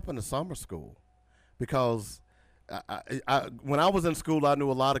going to happen to summer school? Because when I was in school, I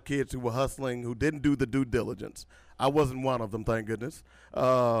knew a lot of kids who were hustling, who didn't do the due diligence. I wasn't one of them, thank goodness,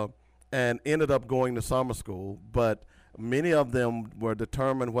 and ended up going to summer school. But many of them were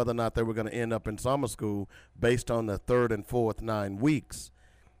determined whether or not they were going to end up in summer school based on the third and fourth 9 weeks.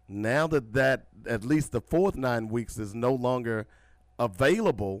 Now that at least the fourth 9 weeks is no longer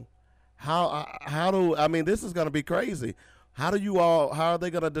available, this is going to be crazy. How are they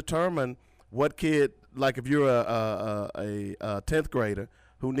going to determine what kid, like if you're a 10th grader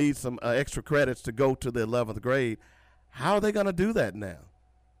who needs some extra credits to go to the 11th grade, how are they going to do that now?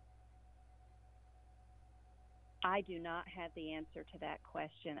 I do not have the answer to that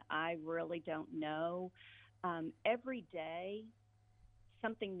question. I really don't know. Every day,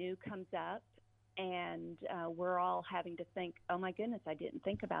 something new comes up, and we're all having to think, oh, my goodness, I didn't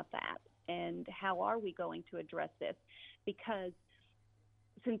think about that. And how are we going to address this? Because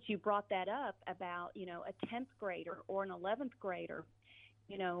since you brought that up about, a 10th grader or an 11th grader,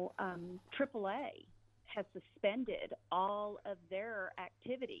 AAA has suspended all of their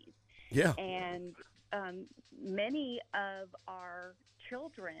activities. Yeah. And many of our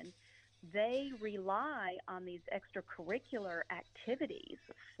children, they rely on these extracurricular activities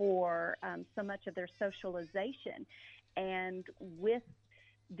for so much of their socialization. And with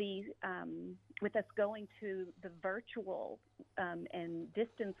us going to the virtual and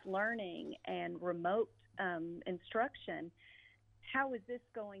distance learning and remote instruction, how is this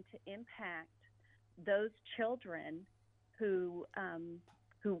going to impact those children who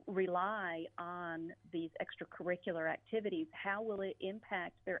who rely on these extracurricular activities, how will it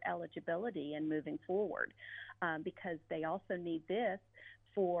impact their eligibility in moving forward? Because they also need this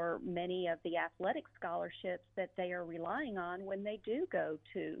for many of the athletic scholarships that they are relying on when they do go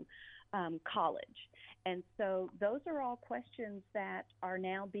to college. And so those are all questions that are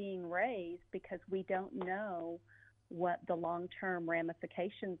now being raised because we don't know what the long-term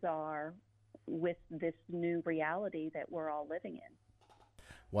ramifications are with this new reality that we're all living in.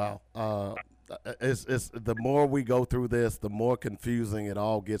 Wow. It's the more we go through this, the more confusing it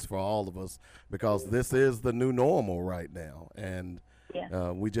all gets for all of us, because this is the new normal right now. And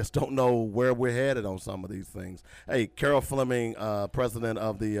we just don't know where we're headed on some of these things. Hey, Carol Fleming, president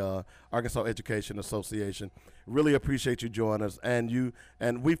of the Arkansas Education Association, really appreciate you joining us.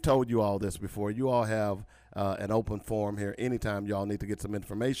 And we've told you all this before. You all have an open forum here. Anytime y'all need to get some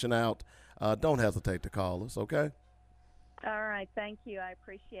information out, don't hesitate to call us, okay? All right. Thank you. I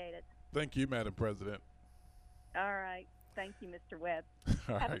appreciate it. Thank you, Madam President. All right. Thank you, Mr. Webb.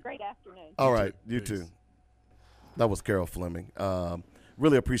 Have a great afternoon. All right. You too. That was Carol Fleming.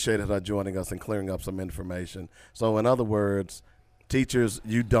 Really appreciated her joining us and clearing up some information. So in other words, teachers,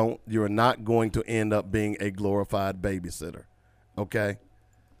 you're not going to end up being a glorified babysitter, okay?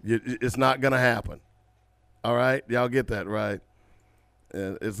 It's not going to happen. All right? Y'all get that, right?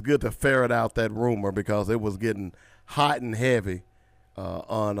 It's good to ferret out that rumor because it was getting hot and heavy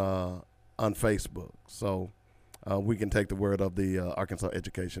on Facebook. So we can take the word of the Arkansas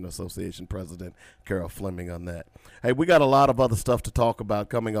Education Association President Carol Fleming on that. Hey, we got a lot of other stuff to talk about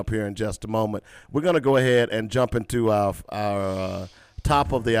coming up here in just a moment. We're going to go ahead and jump into our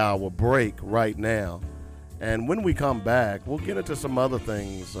top of the hour break right now. And when we come back, we'll get into some other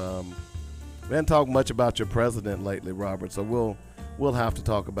things. We haven't talked much about your president lately, Robert, so we'll have to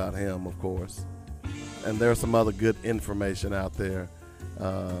talk about him, of course. And there's some other good information out there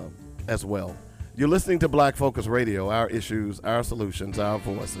as well. You're listening to Black Focus Radio, our issues, our solutions, our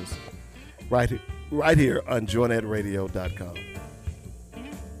voices, right here on joynetradio.com.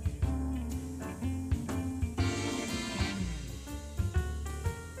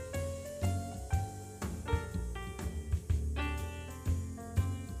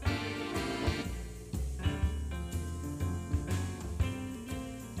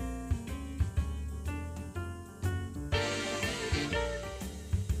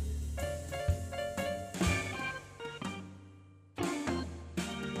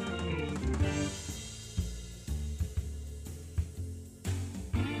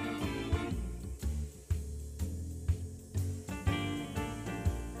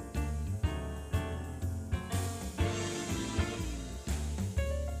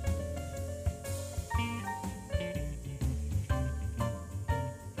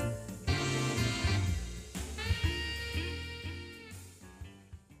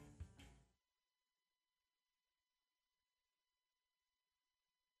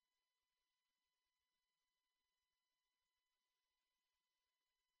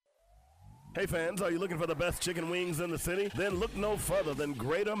 Hey fans, are you looking for the best chicken wings in the city? Then look no further than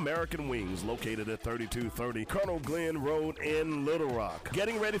Great American Wings, located at 3230 Colonel Glenn Road in Little Rock.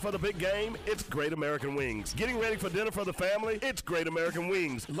 Getting ready for the big game? It's Great American Wings. Getting ready for dinner for the family? It's Great American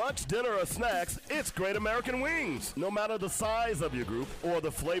Wings. Lunch, dinner, or snacks? It's Great American Wings. No matter the size of your group or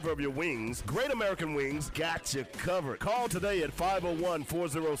the flavor of your wings, Great American Wings got you covered. Call today at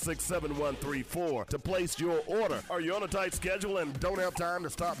 501-406-7134 to place your order. Are you on a tight schedule and don't have time to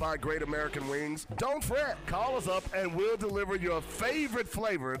stop by Great American Wings? Don't fret. Call us up and we'll deliver your favorite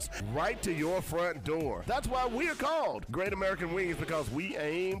flavors right to your front door. That's why we're called Great American Wings, because we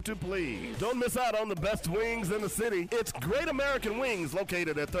aim to please. Don't miss out on the best wings in the city. It's Great American Wings,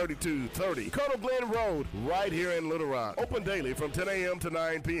 located at 3230 Colonel Glenn Road, right here in Little Rock. Open daily from 10 a.m. to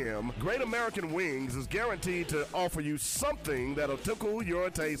 9 p.m. Great American Wings is guaranteed to offer you something that'll tickle your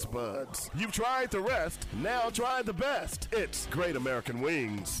taste buds. You've tried the rest, now try the best. It's Great American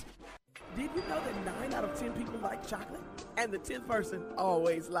Wings. Did you know that 9 out of 10 people like chocolate? And the 10th person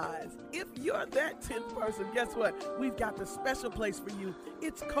always lies. If you're that 10th person, guess what? We've got the special place for you.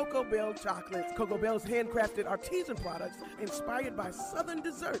 It's Cocoa Bell Chocolates. Cocoa Bell's handcrafted artisan products inspired by Southern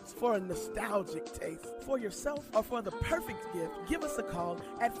desserts for a nostalgic taste. For yourself or for the perfect gift, give us a call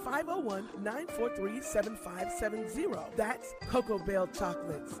at 501-943-7570. That's Cocoa Bell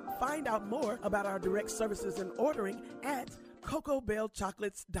Chocolates. Find out more about our direct services and ordering at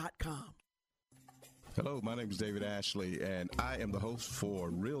CocoaBellChocolates.com. Hello, my name is David Ashley, and I am the host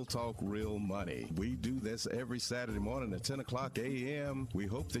for Real Talk, Real Money. We do this every Saturday morning at 10 o'clock a.m. We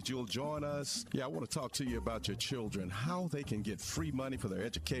hope that you'll join us. I want to talk to you about your children, how they can get free money for their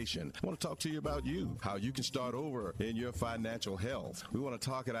education. I want to talk to you about you, how you can start over in your financial health. We want to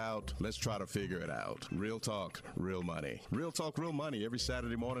talk it out. Let's try to figure it out. Real Talk, Real Money. Real Talk, Real Money every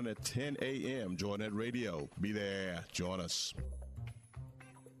Saturday morning at 10 a.m. Joynet Radio. Be there. Join us.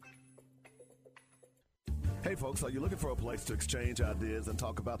 Hey folks, are you looking for a place to exchange ideas and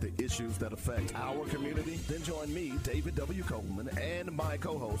talk about the issues that affect our community? Then join me, David W. Coleman, and my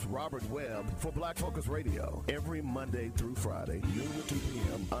co-host, Robert Webb, for Black Focus Radio every Monday through Friday, noon to 2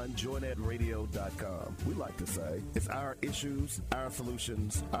 p.m. on joynetradio.com. We like to say, it's our issues, our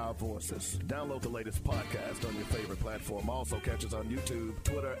solutions, our voices. Download the latest podcast on your favorite platform. Also catch us on YouTube,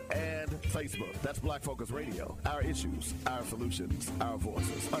 Twitter, and Facebook. That's Black Focus Radio. Our issues, our solutions, our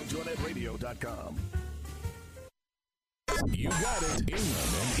voices on joynetradio.com. You got it. England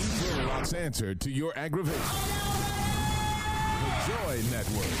and East Little Rock's answer to your aggravation. The Joy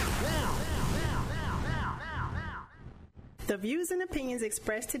Network. The views and opinions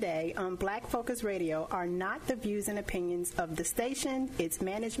expressed today on Black Focus Radio are not the views and opinions of the station, its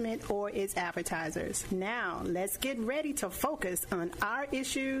management, or its advertisers. Now, let's get ready to focus on our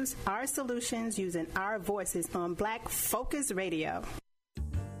issues, our solutions, using our voices on Black Focus Radio.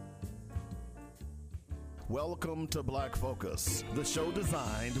 Welcome to Black Focus, the show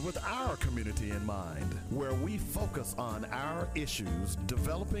designed with our community in mind, where we focus on our issues,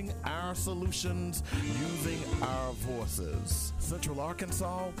 developing our solutions, using our voices. Central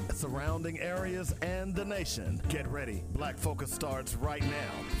Arkansas, surrounding areas, and the nation. Get ready. Black Focus starts right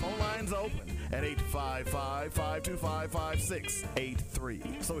now. Phone lines open at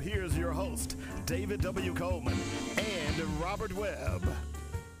 855-525-5683. So here's your host, David W. Coleman and Robert Webb.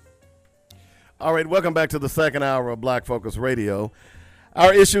 All right, welcome back to the second hour of Black Focus Radio.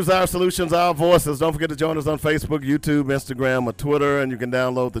 Our issues, our solutions, our voices. Don't forget to join us on Facebook, YouTube, Instagram, or Twitter, and you can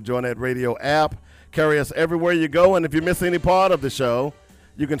download the Joynet Radio app. Carry us everywhere you go, and if you miss any part of the show,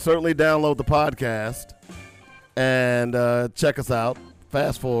 you can certainly download the podcast and check us out.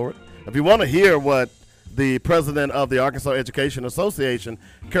 Fast forward. If you want to hear what the president of the Arkansas Education Association,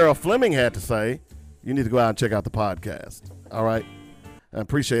 Carol Fleming, had to say, you need to go out and check out the podcast. All right? I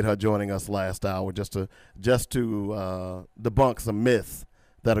appreciate her joining us last hour just to debunk some myths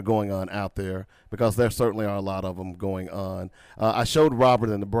that are going on out there, because there certainly are a lot of them going on. I showed Robert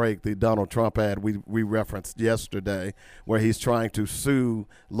in the break the Donald Trump ad we referenced yesterday, where he's trying to sue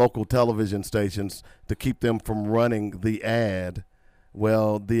local television stations to keep them from running the ad.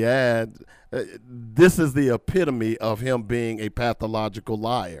 Well, the ad, this is the epitome of him being a pathological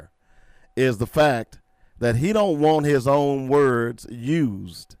liar, is the fact that he don't want his own words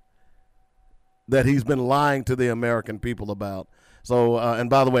used, that he's been lying to the American people about. So, and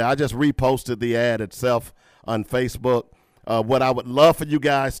by the way, I just reposted the ad itself on Facebook. What I would love for you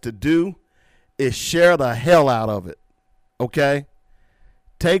guys to do is share the hell out of it, okay?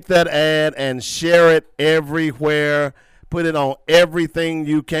 Take that ad and share it everywhere. Put it on everything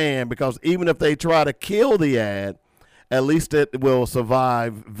you can, because even if they try to kill the ad, at least it will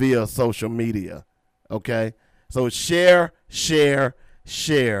survive via social media. Okay, so share,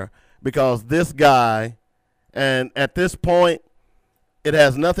 because this guy, and at this point, it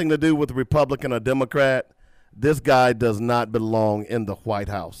has nothing to do with Republican or Democrat. This guy does not belong in the White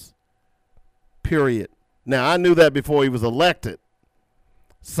House, period. Now, I knew that before he was elected.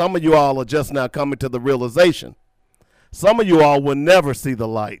 Some of you all are just now coming to the realization. Some of you all will never see the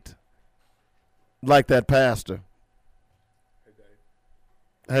light, like that pastor.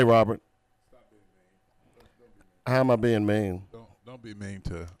 Hey, Robert. How am I being mean? Don't be mean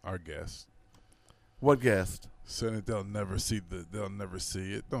to our guest. What guest? Saying that they'll never see it.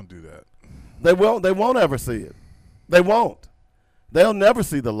 Don't do that. They won't ever see it. They won't. They'll never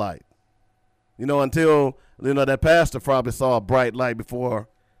see the light. Until that pastor probably saw a bright light before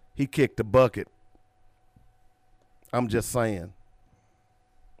he kicked the bucket. I'm just saying.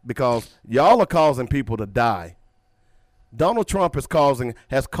 Because y'all are causing people to die. Donald Trump has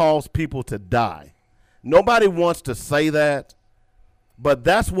caused people to die. Nobody wants to say that, but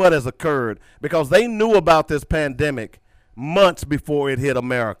that's what has occurred, because they knew about this pandemic months before it hit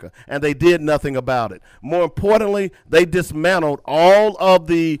America, and they did nothing about it. More importantly, they dismantled all of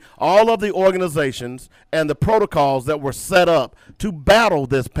the organizations and the protocols that were set up to battle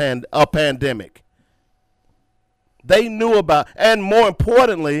this pandemic. They knew about, and more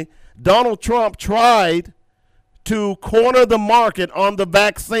importantly, Donald Trump tried to corner the market on the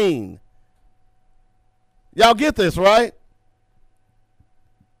vaccine. Y'all get this, right?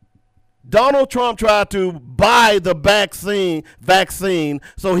 Donald Trump tried to buy the vaccine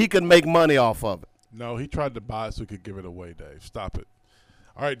so he could make money off of it. No, he tried to buy it so he could give it away, Dave. Stop it.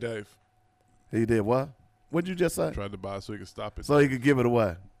 All right, Dave. He did what? What'd you just say? Tried to buy it so he could stop it. So he could give it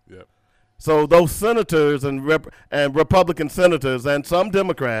away. Yep. So those senators and Republican senators and some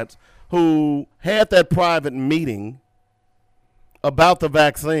Democrats who had that private meeting about the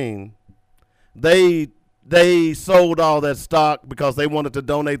vaccine, they sold all that stock because they wanted to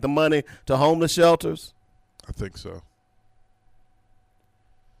donate the money to homeless shelters? I think so.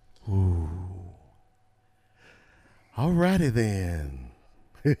 Ooh. All righty then.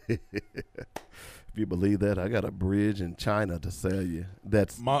 If you believe that, I got a bridge in China to sell you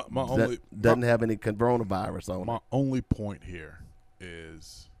doesn't have any coronavirus on it. My only point here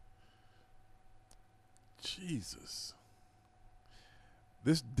is, Jesus,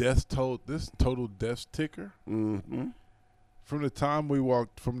 this total deaths ticker. Mm-hmm. From the time I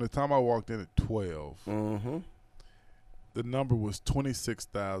walked in at 12, mm-hmm. the number was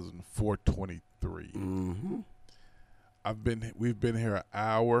 26,423. Mm-hmm. We've been here an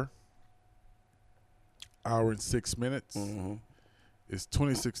hour and 6 minutes. Mm-hmm. It's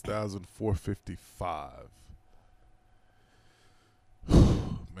 26,455.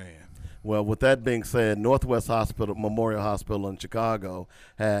 Man. Well, with that being said, Northwest Memorial Hospital in Chicago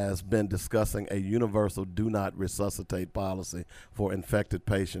has been discussing a universal do not resuscitate policy for infected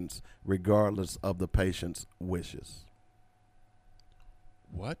patients, regardless of the patient's wishes.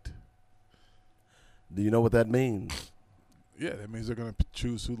 What? Do you know what that means? Yeah, that means they're going to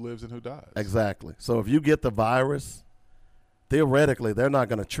choose who lives and who dies. Exactly. So if you get the virus, theoretically, they're not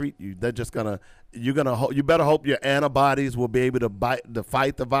going to treat you. They're just going to, you better hope your antibodies will be able to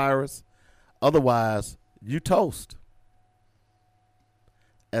fight the virus. Otherwise, you toast.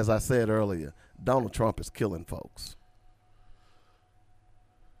 As I said earlier, Donald Trump is killing folks.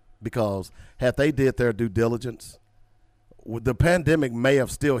 Because had they did their due diligence, the pandemic may have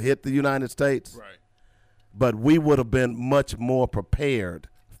still hit the United States. Right. But we would have been much more prepared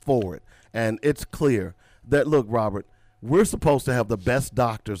for it. And it's clear that, look, Robert, we're supposed to have the best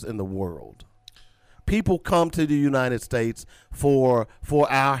doctors in the world. People come to the United States for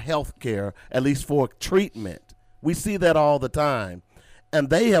our health care, at least for treatment. We see that all the time. And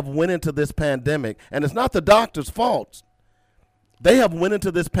they have went into this pandemic, and it's not the doctor's fault. They have went into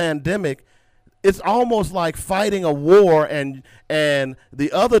this pandemic. It's almost like fighting a war, and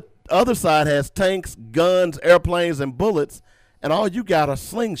the other side has tanks, guns, airplanes, and bullets, and all you got are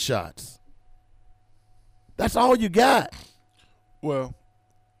slingshots. That's all you got. Well,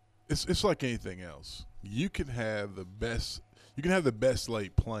 it's like anything else. You can have the best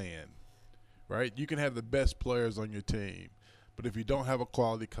laid plan, right? You can have the best players on your team, but if you don't have a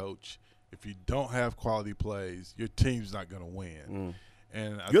quality coach, if you don't have quality plays, your team's not going to win.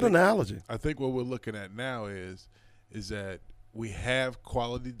 And Good analogy. I think what we're looking at now is that we have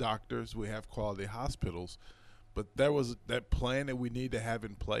quality doctors, we have quality hospitals, but that plan that we need to have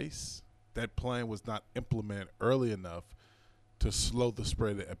in place. That plan was not implemented early enough to slow the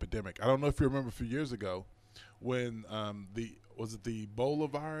spread of the epidemic. I don't know if you remember a few years ago when was it the Ebola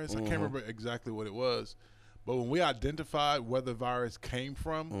virus? I can't remember exactly what it was, but when we identified where the virus came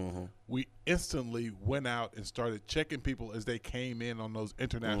from, we instantly went out and started checking people as they came in on those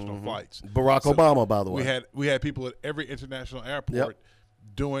international flights. Barack Obama, by the way. We had people at every international airport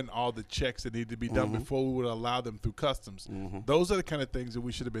doing all the checks that need to be done before we would allow them through customs. Those are the kind of things that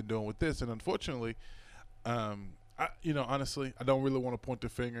we should have been doing with this. And unfortunately, honestly, I don't really want to point the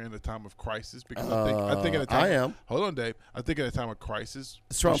finger in a time of crisis because I think at a time. Hold on, Dave. I think at a time of crisis,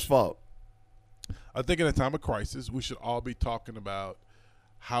 it's Trump's fault. I think in a time of crisis, we should all be talking about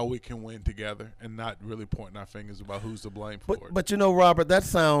how we can win together and not really pointing our fingers about who's to blame for it. But Robert, that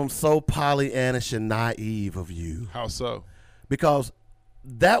sounds so Pollyannish and naive of you. How so? Because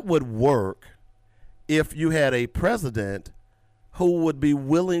that would work if you had a president who would be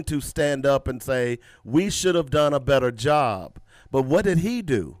willing to stand up and say, we should have done a better job. But what did he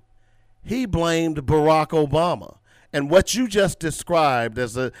do? He blamed Barack Obama. And what you just described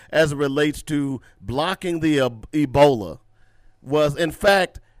as it relates to blocking the Ebola was, in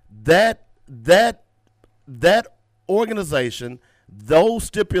fact, that organization, those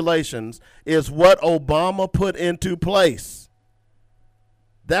stipulations, is what Obama put into place.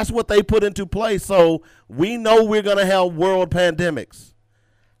 That's what they put into place. So we know we're going to have world pandemics.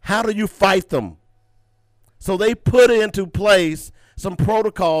 How do you fight them? So they put into place some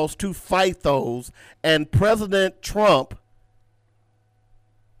protocols to fight those, and President Trump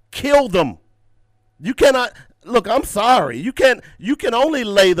killed them. You cannot, look, I'm sorry. You can only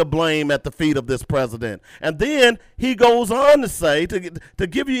lay the blame at the feet of this president. And then he goes on to say, to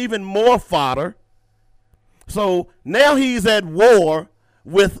give you even more fodder. So now he's at war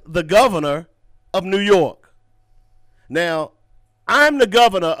with the governor of New York. Now, I'm the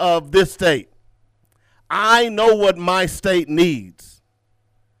governor of this state. I know what my state needs.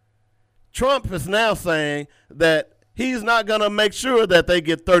 Trump is now saying that he's not going to make sure that they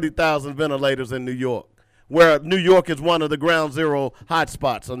get 30,000 ventilators in New York, where New York is one of the ground zero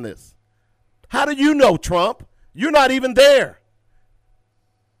hotspots on this. How do you know, Trump? You're not even there.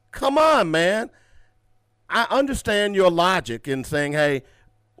 Come on, man. I understand your logic in saying, hey,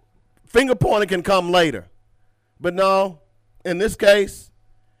 finger pointing can come later. But no, in this case,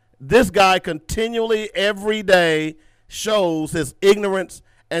 this guy continually every day shows his ignorance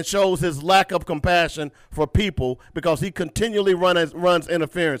and shows his lack of compassion for people because he continually runs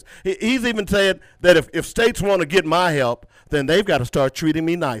interference. He's even said that if states want to get my help, then they've got to start treating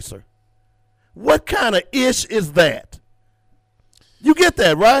me nicer. What kind of ish is that? You get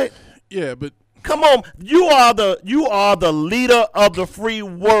that, right? Yeah, but come on, you are the leader of the free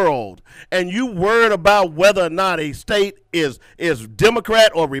world, and you worried about whether or not a state is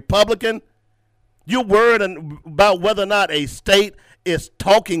Democrat or Republican. You're worried about whether or not a state is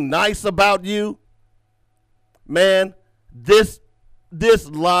talking nice about you. Man, this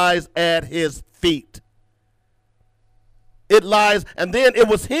lies at his feet. It lies, and then it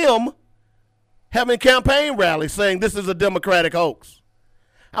was him having campaign rallies saying this is a Democratic hoax.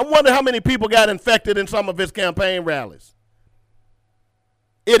 I wonder how many people got infected in some of his campaign rallies.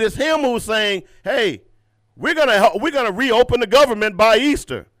 It is him who's saying, hey, we're gonna reopen the government by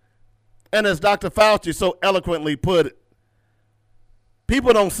Easter. And as Dr. Fauci so eloquently put it,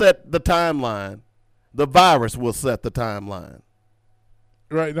 people don't set the timeline. The virus will set the timeline.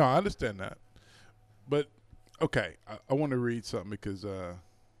 Right. No, I understand that. But, okay, I want to read something because I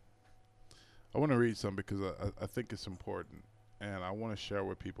think it's important. And I want to share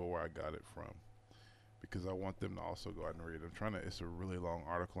with people where I got it from because I want them to also go out and read it. It's a really long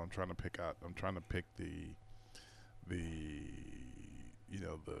article. I'm trying to pick the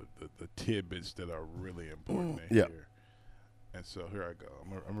tidbits that are really important in here. And so here I go.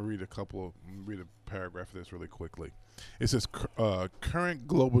 I'm gonna read a paragraph of this really quickly. It says current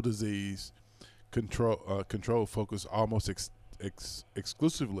global disease control focus almost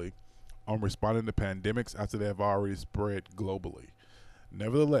exclusively on responding to pandemics after they have already spread globally.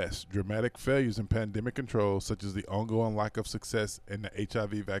 Nevertheless, dramatic failures in pandemic control, such as the ongoing lack of success in the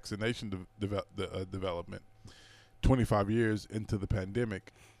HIV vaccination development 25 years into the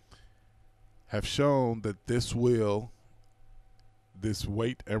pandemic, have shown that this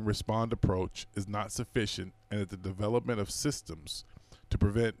wait and respond approach is not sufficient, and that the development of systems to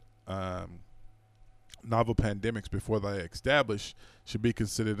prevent novel pandemics before they establish should be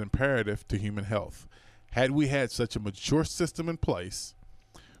considered imperative to human health. Had we had such a mature system in place,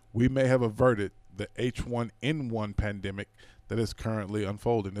 we may have averted the H1N1 pandemic that is currently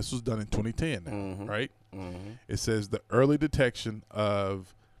unfolding. This was done in 2010, right? Mm-hmm. It says the early detection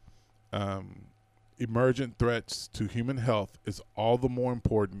of emergent threats to human health is all the more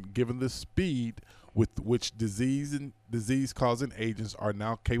important given the speed with which disease-causing agents are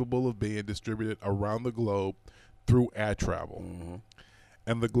now capable of being distributed around the globe through air travel. Mm-hmm.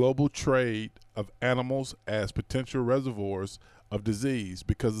 And the global trade of animals as potential reservoirs of disease,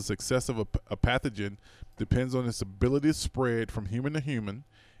 because the success of a pathogen depends on its ability to spread from human to human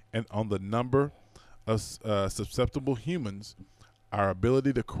and on the number of susceptible humans. Our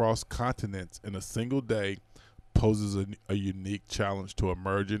ability to cross continents in a single day poses a unique challenge to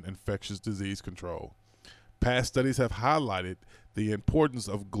emergent infectious disease control. Past studies have highlighted the importance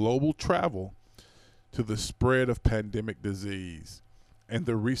of global travel to the spread of pandemic disease, and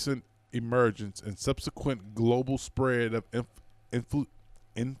the recent emergence and subsequent global spread of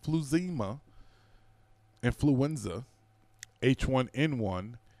influenza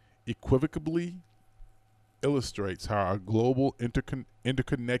H1N1 equivocally illustrates how our global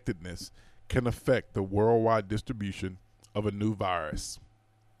interconnectedness can affect the worldwide distribution of a new virus,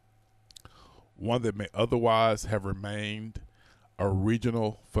 one that may otherwise have remained a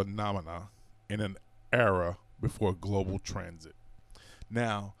regional phenomena in an era before global transit.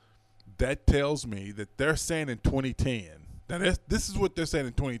 Now, that tells me that they're saying in 2010, now this is what they're saying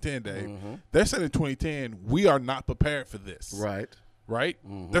in 2010, Dave. Mm-hmm. They're saying in 2010, we are not prepared for this. Right?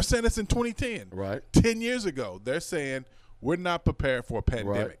 Mm-hmm. They're saying this in 2010. Right. 10 years ago, they're saying we're not prepared for a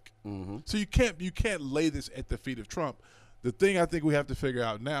pandemic. Right. Mm-hmm. So you can't lay this at the feet of Trump. The thing I think we have to figure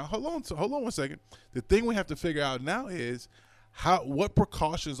out now, hold on one second. The thing we have to figure out now is, what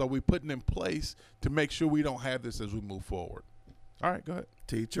precautions are we putting in place to make sure we don't have this as we move forward? All right, go ahead.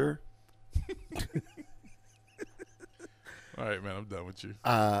 Teacher. All right, man, I'm done with you.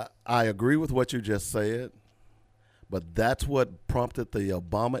 I agree with what you just said, but that's what prompted the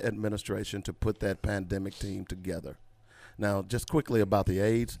Obama administration to put that pandemic team together. Now, just quickly about the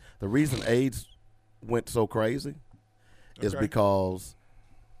AIDS, the reason AIDS went so crazy is because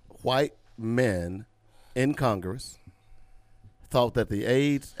white men in Congress thought that the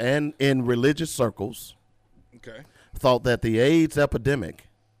AIDS, and in religious circles, thought that the AIDS epidemic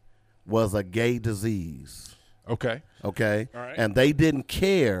was a gay disease. Okay. All right. And they didn't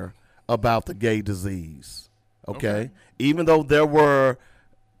care about the gay disease. Okay. Even though there were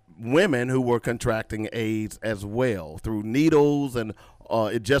women who were contracting AIDS as well through needles, and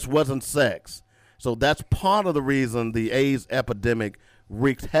it just wasn't sex. So that's part of the reason the AIDS epidemic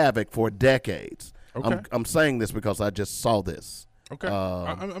wreaked havoc for decades. I'm saying this because I just saw this.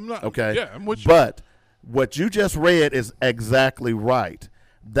 I'm not. Okay. Yeah, I'm with you. But what you just read is exactly right.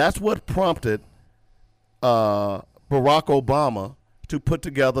 That's what prompted Barack Obama to put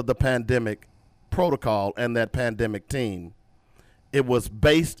together the pandemic protocol and that pandemic team. It was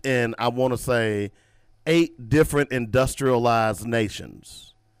based in, I want to say, 8 different industrialized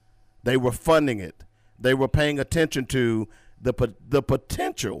nations. They were funding it. They were paying attention to the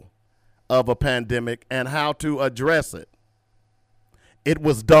potential of a pandemic and how to address it. It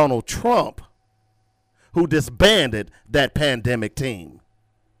was Donald Trump who disbanded that pandemic team.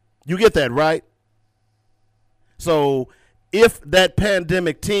 You get that, right? So if that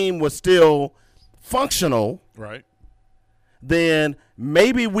pandemic team was still functional, right, then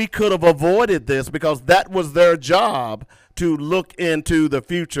maybe we could have avoided this, because that was their job, to look into the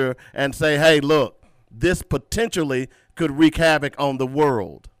future and say, hey, look, this potentially could wreak havoc on the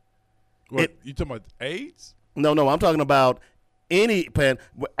world. What, you talking about AIDS? No, I'm talking about any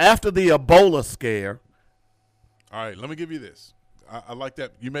after the Ebola scare. All right, let me give you this. I like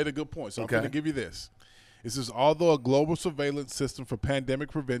that. You made a good point, so I'm going to give you this. It says, although a global surveillance system for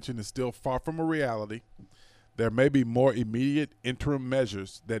pandemic prevention is still far from a reality, there may be more immediate interim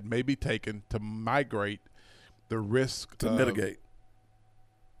measures that may be taken to mitigate the risk to mitigate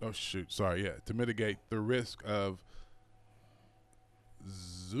the risk of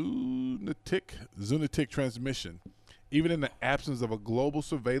zoonotic transmission, even in the absence of a global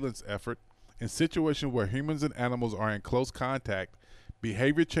surveillance effort. In situations where humans and animals are in close contact,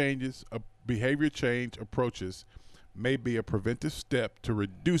 behavior change approaches may be a preventive step to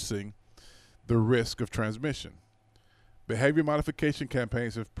reducing the risk of transmission. Behavior modification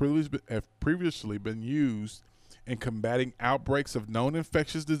campaigns have previously been used in combating outbreaks of known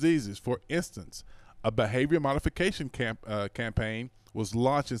infectious diseases. For instance, a behavior modification campaign was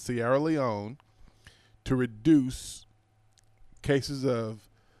launched in Sierra Leone to reduce cases of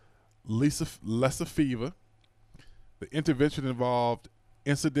Lassa fever. The intervention involved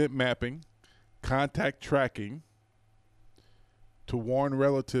incident mapping, contact tracking to warn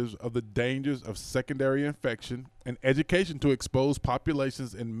relatives of the dangers of secondary infection, and education to expose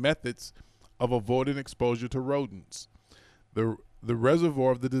populations in methods of avoiding exposure to rodents. The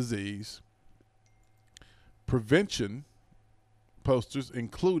reservoir of the disease. Prevention posters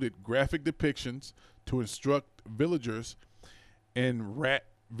included graphic depictions to instruct villagers in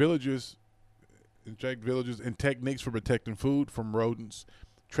techniques for protecting food from rodents,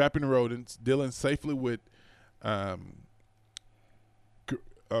 trapping rodents, dealing safely with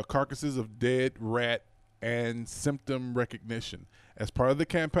carcasses of dead rat, and symptom recognition. As part of the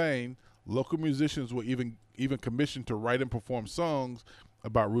campaign, local musicians were even commissioned to write and perform songs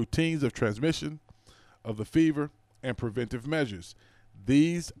about routines of transmission of the fever and preventive measures.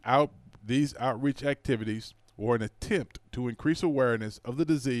 These outreach activities were an attempt to increase awareness of the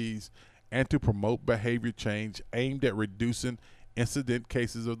disease and to promote behavior change aimed at reducing incident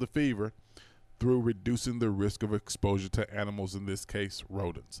cases of the fever through reducing the risk of exposure to animals, in this case,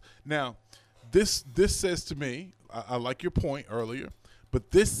 rodents. Now, this says to me, I like your point earlier,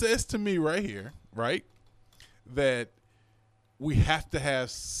 but this says to me right here, right, that we have to have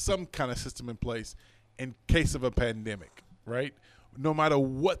some kind of system in place in case of a pandemic, right? No matter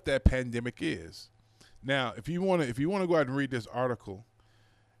what that pandemic is. Now, if you want to go out and read this article,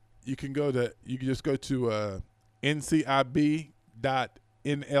 you can just go to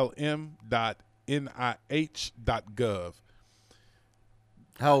ncib.nlm.nih.gov.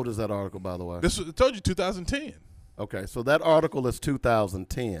 How old is that article, by the way? I told you 2010. Okay, so that article is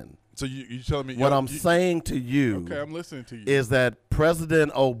 2010. So you telling me what I'm saying to you? Okay, I'm listening to you. Is that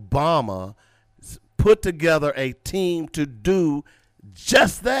President Obama put together a team to do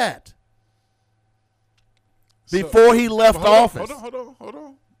just that? before he left office. Hold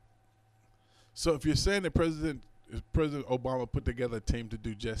on. So if you're saying that President Obama put together a team to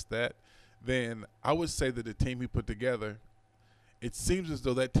do just that, then I would say that the team he put together, it seems as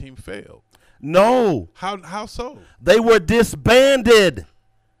though that team failed. No. How so? They were disbanded.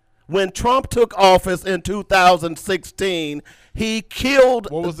 When Trump took office in 2016, he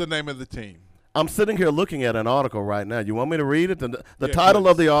killed. What was the name of the team? I'm sitting here looking at an article right now. You want me to read it? The Yeah, title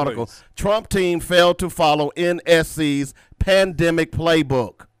of please, the article, please. Trump team failed to follow NSC's pandemic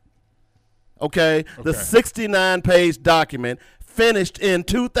playbook. Okay? The 69-page document finished in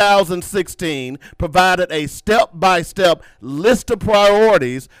 2016 provided a step-by-step list of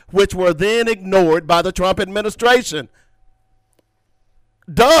priorities which were then ignored by the Trump administration.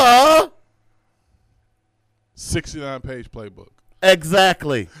 Duh! 69-page playbook.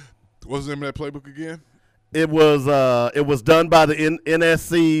 Exactly. What's the name of that playbook again? It was done by the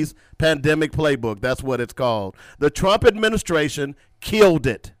NSC's pandemic playbook. That's what it's called. The Trump administration killed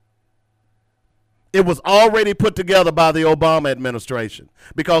it. It was already put together by the Obama administration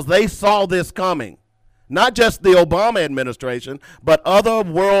because they saw this coming. Not just the Obama administration, but other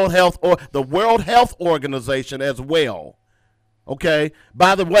the World Health Organization as well. Okay?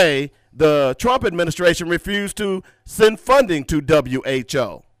 By the way, the Trump administration refused to send funding to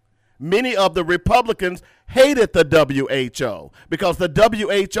WHO. Many of the Republicans hated the WHO because the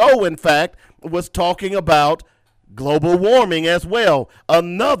WHO, in fact, was talking about global warming as well.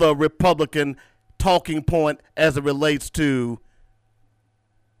 Another Republican talking point as it relates to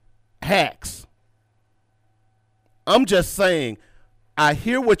hacks. I'm just saying, I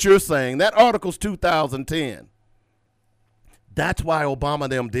hear what you're saying. That article's 2010. That's why Obama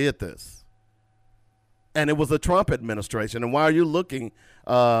and them did this. And it was the Trump administration. And why are you looking?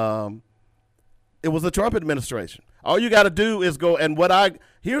 It was the Trump administration. All you got to do is go and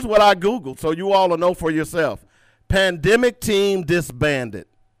here's what I Googled so you all will know for yourself. Pandemic team disbanded.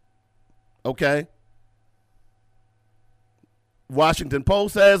 Okay? Washington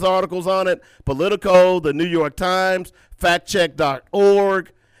Post has articles on it. Politico, the New York Times,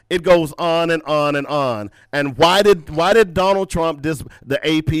 factcheck.org. It goes on and on and on. And why did Donald Trump the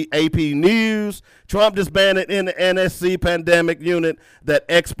AP News? Trump disbanded in the NSC pandemic unit that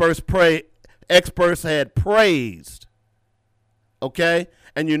experts had praised. Okay?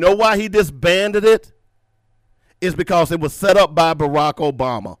 And you know why he disbanded it? It's because it was set up by Barack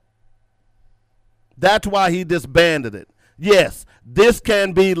Obama. That's why he disbanded it. Yes, this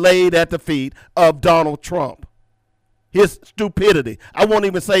can be laid at the feet of Donald Trump. His stupidity. I won't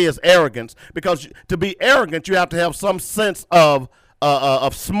even say his arrogance, because to be arrogant, you have to have some sense of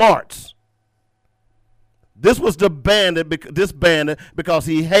smarts. This was disbanded because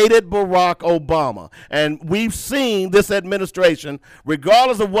he hated Barack Obama. And we've seen this administration,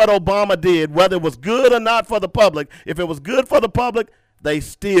 regardless of what Obama did, whether it was good or not for the public, if it was good for the public, they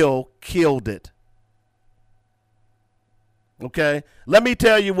still killed it. Okay? Let me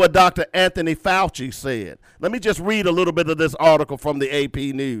tell you what Dr. Anthony Fauci said. Let me just read a little bit of this article from the AP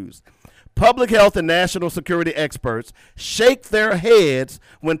News. Public health and national security experts shake their heads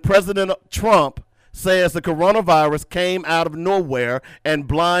when President Trump says the coronavirus came out of nowhere and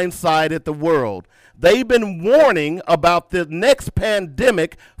blindsided the world. They've been warning about the next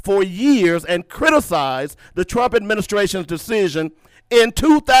pandemic for years and criticized the Trump administration's decision in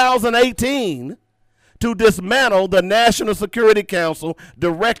 2018 to dismantle the National Security Council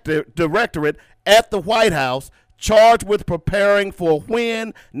directorate at the White House, charged with preparing for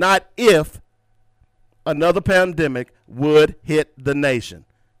when, not if, another pandemic would hit the nation.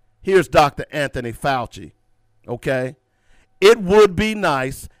 Here's Dr. Anthony Fauci, okay? It would be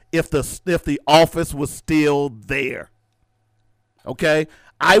nice if the office was still there, okay?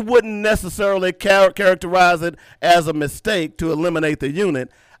 I wouldn't necessarily characterize it as a mistake to eliminate the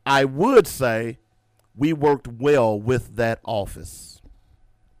unit. I would say we worked well with that office.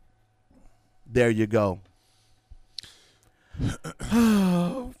 There you go.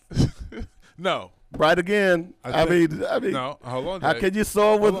 No. Right again. I mean, no. Hold on, Dave. How can you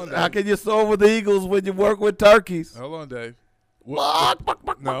soar with the Eagles when you work with turkeys? Hold on, Dave.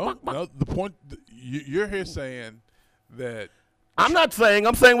 No. The point you're here saying that I'm not saying.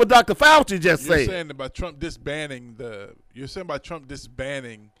 I'm saying what Dr. Fauci just said. You're saying about Trump disbanding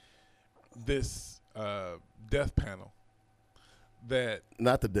this death panel. That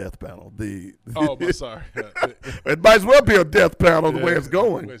not the death panel. I'm sorry. It might as well be a death panel the way it's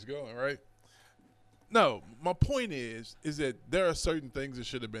going. The way it's going, right? No, my point is that there are certain things that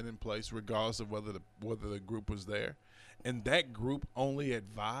should have been in place regardless of whether the group was there, and that group only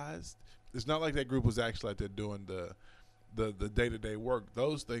advised. It's not like that group was actually out there doing the day-to-day work,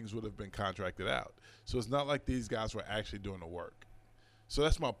 those things would have been contracted out. So it's not like these guys were actually doing the work. So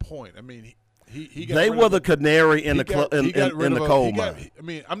that's my point. I mean, he got they rid were of the canary in the coal got, mine. I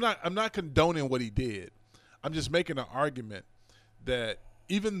mean, I'm not condoning what he did. I'm just making an argument that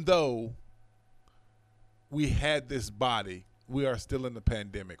even though we had this body, we are still in the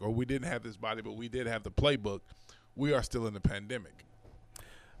pandemic. Or we didn't have this body, but we did have the playbook. We are still in the pandemic.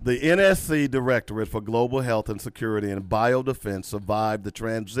 The NSC Directorate for Global Health and Security and Biodefense survived the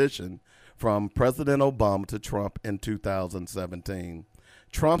transition from President Obama to Trump in 2017.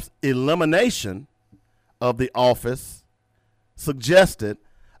 Trump's elimination of the office suggested,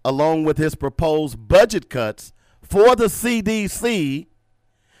 along with his proposed budget cuts for the CDC,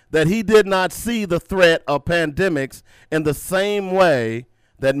 that he did not see the threat of pandemics in the same way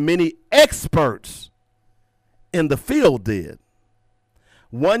that many experts in the field did.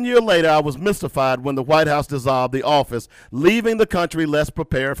 1 year later, I was mystified when the White House dissolved the office, leaving the country less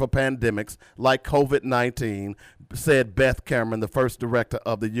prepared for pandemics like COVID-19, said Beth Cameron, the first director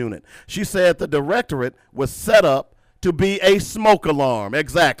of the unit. She said the directorate was set up to be a smoke alarm,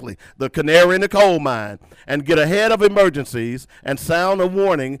 exactly, the canary in the coal mine, and get ahead of emergencies and sound a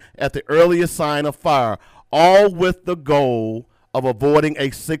warning at the earliest sign of fire, all with the goal of avoiding a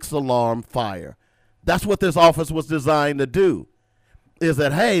six-alarm fire. That's what this office was designed to do, is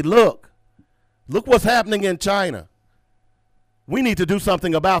that, hey, look what's happening in China. We need to do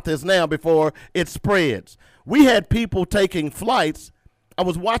something about this now before it spreads. We had people taking flights. I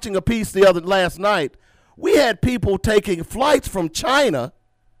was watching a piece last night. We had people taking flights from China,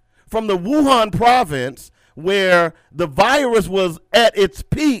 from the Wuhan province, where the virus was at its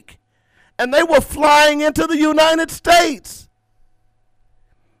peak, and they were flying into the United States.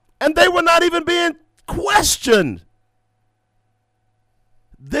 And they were not even being questioned.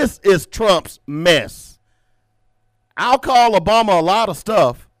 This is Trump's mess. I'll call Obama a lot of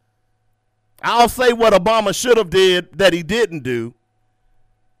stuff. I'll say what Obama should have did that he didn't do.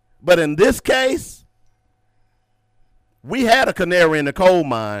 But in this case, we had a canary in the coal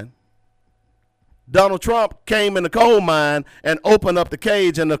mine. Donald Trump came in the coal mine and opened up the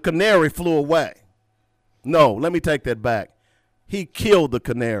cage, and the canary flew away. No, let me take that back. He killed the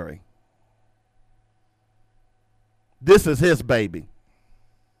canary. This is his baby.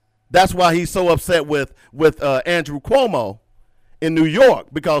 That's why he's so upset with Andrew Cuomo in New York,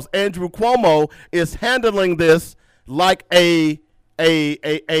 because Andrew Cuomo is handling this like an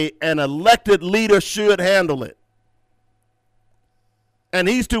elected leader should handle it. And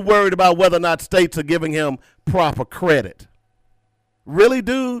he's too worried about whether or not states are giving him proper credit. Really,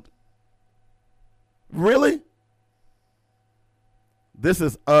 dude? Really? This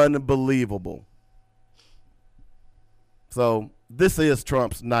is unbelievable. So this is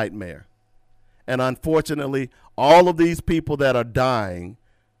Trump's nightmare. And unfortunately, all of these people that are dying,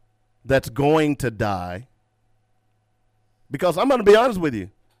 that's going to die, because I'm going to be honest with you,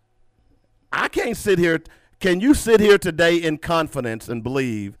 I can't sit here. Can you sit here today in confidence and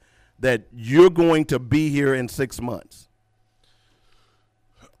believe that you're going to be here in 6 months?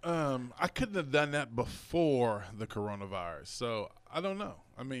 I couldn't have done that before the coronavirus, so I don't know.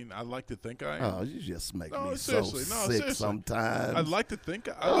 I mean, I like to think I am. Oh, you just make me so sick sometimes. I'd like to think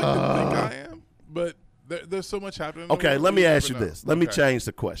I am, but there's so much happening. Okay, let me ask you this. Let me change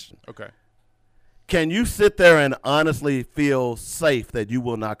the question. Okay. Can you sit there and honestly feel safe that you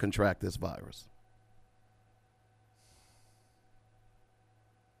will not contract this virus?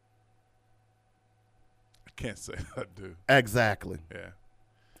 I can't say I do. Exactly. Yeah.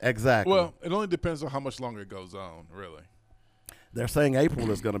 Exactly. Well, it only depends on how much longer it goes on, really. They're saying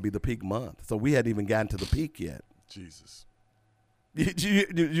April is going to be the peak month, so we hadn't even gotten to the peak yet. Jesus.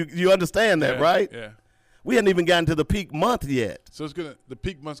 You understand that, right? Yeah. We hadn't even gotten to the peak month yet. So the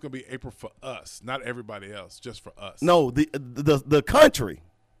peak month's gonna be April for us, not everybody else, just for us. No, the country.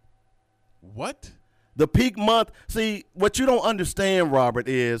 What? The peak month. See, what you don't understand, Robert,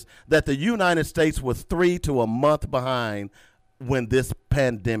 is that the United States was 3 to a month behind when this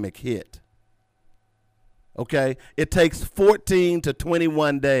pandemic hit. Okay? It takes 14 to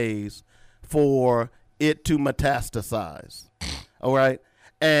 21 days for it to metastasize. All right?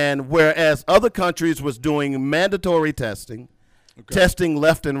 And whereas other countries was doing mandatory testing, testing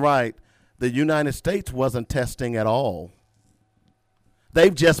left and right, the United States wasn't testing at all.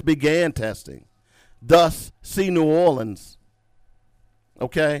 They've just began testing. Thus, see New Orleans.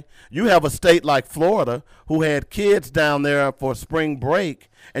 Okay? You have a state like Florida who had kids down there for spring break,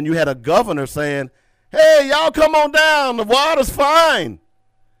 and you had a governor saying, hey, y'all come on down. The water's fine.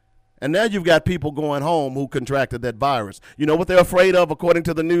 And now you've got people going home who contracted that virus. You know what they're afraid of, according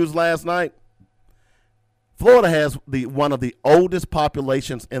to the news last night? Florida has one of the oldest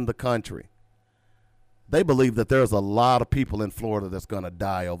populations in the country. They believe that there's a lot of people in Florida that's going to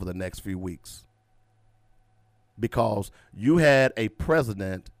die over the next few weeks because you had a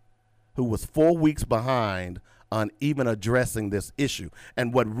president who was 4 weeks behind on even addressing this issue.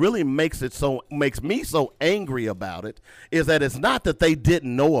 And what really makes me so angry about it is that it's not that they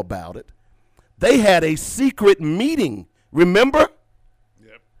didn't know about it. They had a secret meeting. Remember?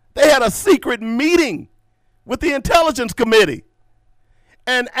 Yep. They had a secret meeting with the Intelligence Committee.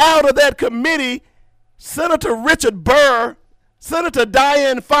 And out of that committee, Senator Richard Burr, Senator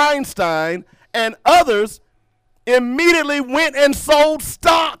Dianne Feinstein, and others immediately went and sold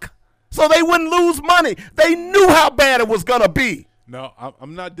stock so they wouldn't lose money. They knew how bad it was going to be. No,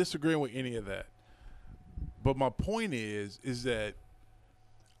 I'm not disagreeing with any of that. But my point is that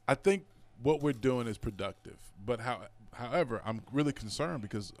I think what we're doing is productive. But however, I'm really concerned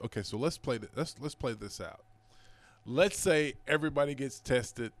because, okay, so let's play this out. Let's say everybody gets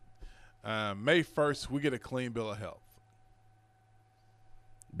tested. May 1st, we get a clean bill of health.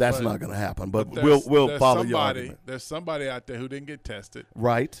 That's not going to happen, but we'll follow your argument. There's somebody out there who didn't get tested.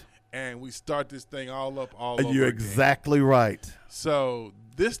 Right. And we start this thing all over You're exactly right. So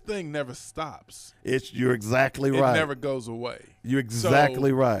this thing never stops. You're exactly right. It never goes away. You're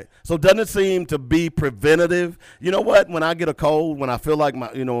exactly right. So doesn't it seem to be preventative? You know what? When I get a cold, when I feel like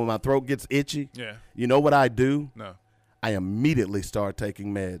when my throat gets itchy, yeah. You know what I do? No. I immediately start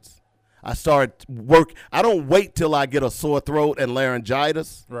taking meds. I start work. I don't wait till I get a sore throat and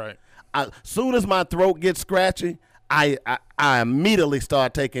laryngitis. Right. Soon as my throat gets scratchy, I immediately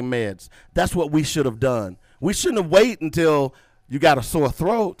start taking meds. That's what we should have done. We shouldn't have waited until you got a sore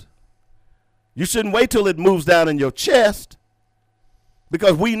throat. You shouldn't wait till it moves down in your chest,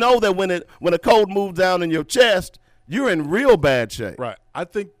 because we know that when a cold moves down in your chest, you're in real bad shape. Right. I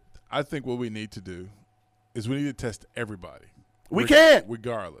think what we need to do is we need to test everybody. We can't.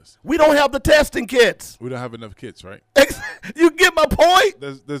 Regardless. We don't have the testing kits. We don't have enough kits, right? You get my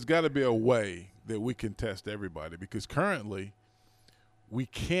point? There's got to be a way that we can test everybody, because currently you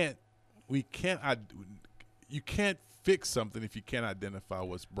can't fix something if you can't identify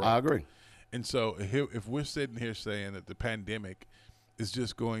what's broken. I agree. And so if we're sitting here saying that the pandemic is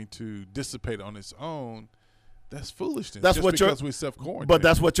just going to dissipate on its own, that's foolishness. Because we self-quarantine. But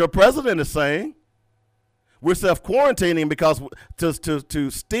that's what your president is saying. We're self-quarantining because to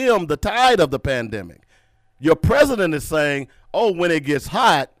stem the tide of the pandemic. Your president is saying, oh, when it gets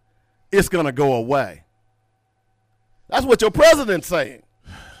hot, it's going to go away. That's what your president's saying.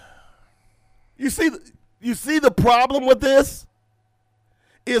 You see the problem with this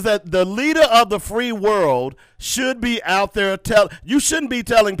is that the leader of the free world should be out there you shouldn't be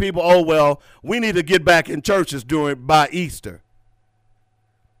telling people, oh, well, we need to get back in churches by Easter.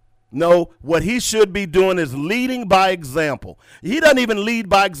 No, what he should be doing is leading by example. He doesn't even lead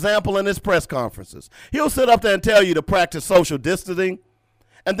by example in his press conferences. He'll sit up there and tell you to practice social distancing,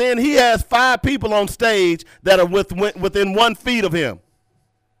 and then he has 5 people on stage that are within 1 feet of him.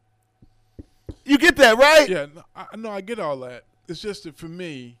 You get that, right? Yeah, I get all that. It's just that for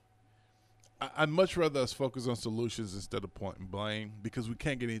me, I'd much rather us focus on solutions instead of pointing blame, because we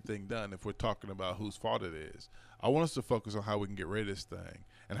can't get anything done if we're talking about whose fault it is. I want us to focus on how we can get rid of this thing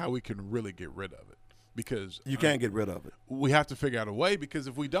and how we can really get rid of it, because you can't get rid of it. We have to figure out a way, because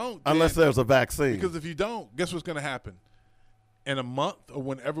if we don't, unless there's a vaccine. Because if you don't, guess what's going to happen? In a month or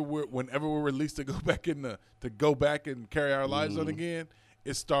whenever we're released to go back and carry our lives on again,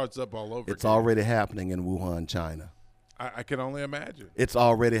 it starts up all over. It's already happening in Wuhan, China. I can only imagine. It's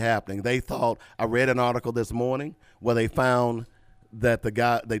already happening. I read an article this morning where they found that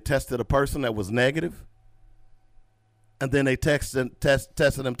they tested a person that was negative, and then they tested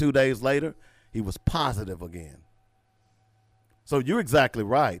him 2 days later. He was positive again. So you're exactly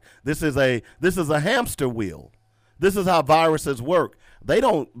right. This is a hamster wheel. This is how viruses work. You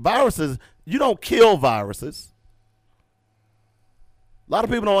don't kill viruses. A lot of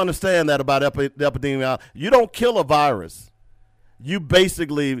people don't understand that about epidemiology. You don't kill a virus. You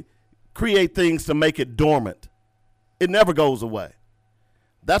basically create things to make it dormant. It never goes away.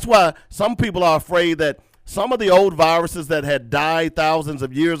 That's why some people are afraid that some of the old viruses that had died thousands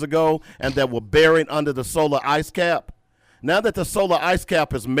of years ago and that were buried under the solar ice cap, now that the solar ice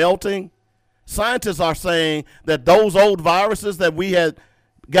cap is melting, scientists are saying that those old viruses that we had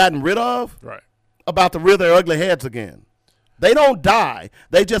gotten rid of about to rear their ugly heads again. They don't die.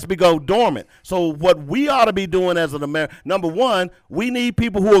 They just go dormant. So what we ought to be doing as an American, number one, we need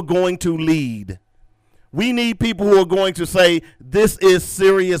people who are going to lead. We need people who are going to say, this is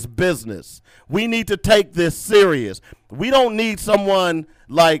serious business. We need to take this serious. We don't need someone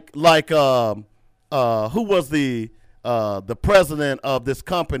like who was the president of this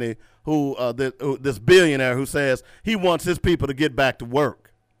company this billionaire who says he wants his people to get back to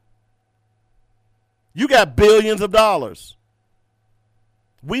work. You got billions of dollars.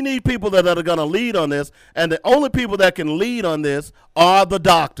 We need people that are going to lead on this, and the only people that can lead on this are the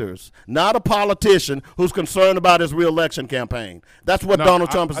doctors, not a politician who's concerned about his reelection campaign. That's what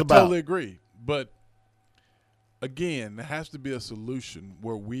Donald Trump is about. I totally agree. But, again, there has to be a solution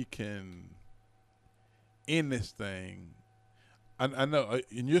where we can end this thing. I know,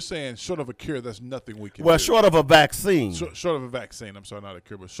 and you're saying short of a cure, there's nothing we can do. Well, short of a vaccine. Short of a vaccine. I'm sorry, not a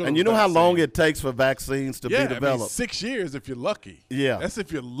cure, but short of a vaccine. And you know how long it takes for vaccines to be developed? I mean, 6 years if you're lucky. Yeah. That's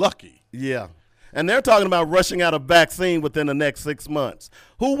if you're lucky. Yeah. And they're talking about rushing out a vaccine within the next 6 months.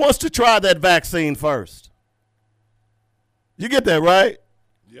 Who wants to try that vaccine first? You get that, right?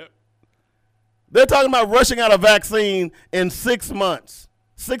 Yep. They're talking about rushing out a vaccine in 6 months.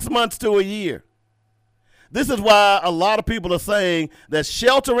 6 months to a year. This is why a lot of people are saying that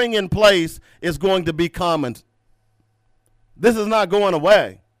sheltering in place is going to be common. This is not going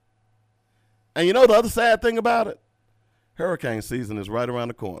away. And you know the other sad thing about it? Hurricane season is right around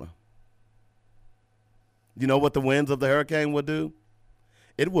the corner. You know what the winds of the hurricane will do?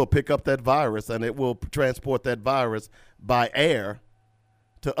 It will pick up that virus and it will transport that virus by air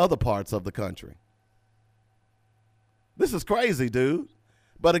to other parts of the country. This is crazy, dude.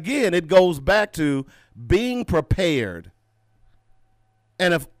 But again, it goes back to being prepared.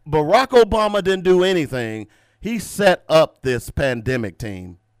 And if Barack Obama didn't do anything, he set up this pandemic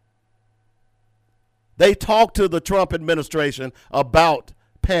team. They talked to the Trump administration about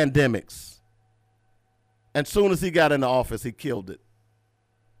pandemics. And soon as he got into office, he killed it.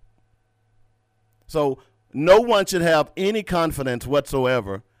 So no one should have any confidence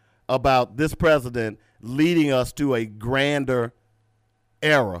whatsoever about this president leading us to a grander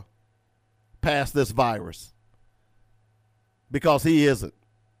era past this virus, because he isn't.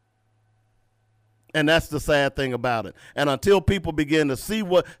 And that's the sad thing about it. And until people begin to see,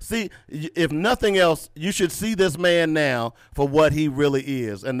 if nothing else, you should see this man now for what he really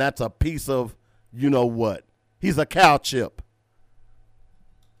is. And that's a piece of, you know what? He's a cow chip.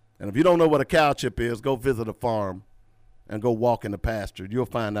 And if you don't know what a cow chip is, go visit a farm and go walk in the pasture. You'll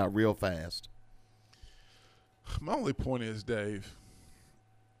find out real fast. My only point is, Dave,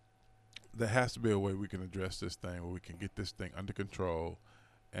 there has to be a way we can address this thing, where we can get this thing under control,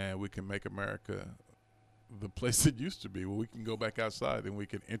 and we can make America the place it used to be, where we can go back outside and we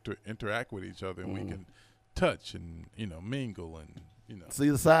can interact with each other, and we can touch and, mingle and, see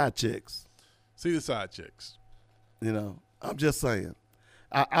the side chicks. I'm just saying.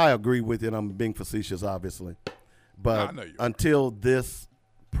 I agree with you, and I'm being facetious, obviously. But until this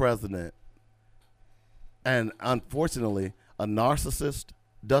president, and unfortunately, a narcissist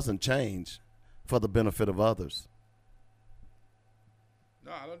doesn't change for the benefit of others.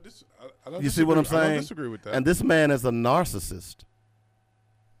 No, I don't disagree. You see what I'm saying? I don't disagree with that. And this man is a narcissist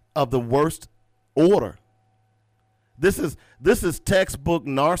of the worst order. This is textbook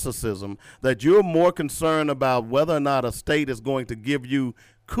narcissism, that you're more concerned about whether or not a state is going to give you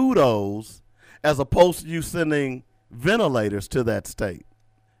kudos as opposed to you sending ventilators to that state.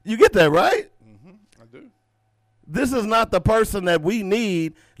 You get that, right? I do. This is not the person that we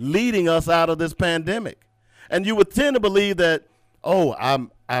need leading us out of this pandemic. And you would tend to believe that,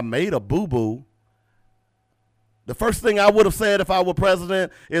 I made a boo-boo. The first thing I would have said if I were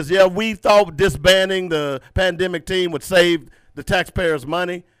president is, we thought disbanding the pandemic team would save the taxpayers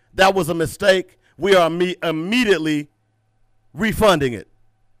money. That was a mistake. We are immediately refunding it.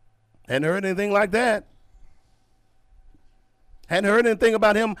 Hadn't heard anything like that. Hadn't heard anything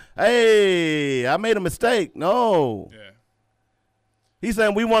about him. Hey, I made a mistake. No. Yeah. He's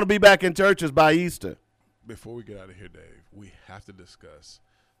saying we want to be back in churches by Easter. Before we get out of here, Dave, we have to discuss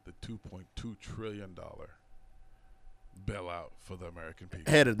the $2.2 trillion bailout for the American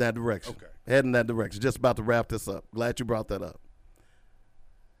people. Headed that direction. Okay. Heading in that direction. Just about to wrap this up. Glad you brought that up.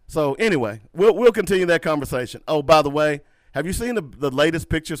 So anyway, we'll continue that conversation. Oh, by the way, have you seen the latest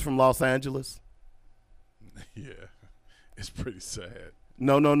pictures from Los Angeles? Yeah. It's pretty sad.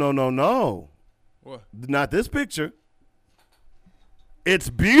 No. What? Not this picture. It's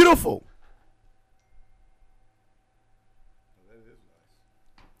beautiful.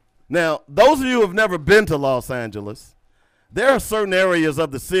 Now, those of you who have never been to Los Angeles, there are certain areas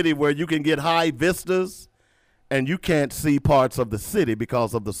of the city where you can get high vistas and you can't see parts of the city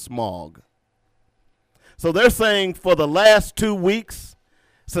because of the smog. So they're saying for the last 2 weeks,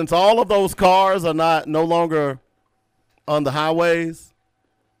 since all of those cars are no longer on the highways,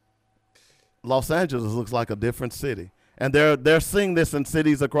 Los Angeles looks like a different city. And they're seeing this in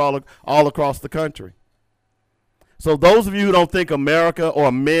cities all across the country. So those of you who don't think America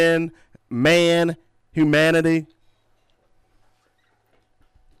or humanity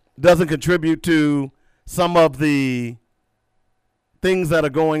doesn't contribute to some of the things that are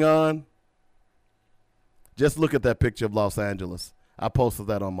going on, just look at that picture of Los Angeles. I posted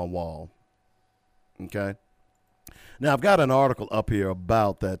that on my wall. Okay. Now, I've got an article up here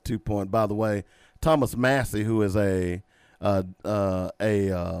about that 2 point. By the way, Thomas Massie, who is a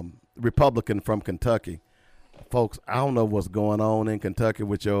Republican from Kentucky. Folks, I don't know what's going on in Kentucky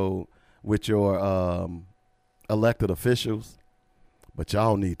with your elected officials, but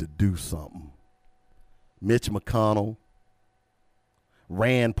y'all need to do something. Mitch McConnell,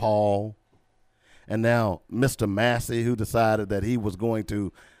 Rand Paul, and now Mr. Massie, who decided that he was going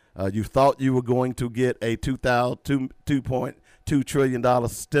to, you thought you were going to get a $2.2 trillion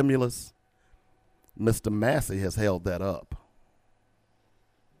stimulus. Mr. Massie has held that up.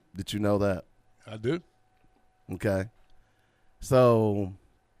 Did you know that? I do. Okay. So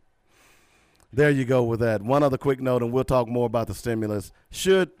there you go with that. One other quick note, and we'll talk more about the stimulus.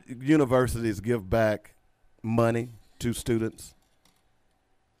 Should universities give back money to students?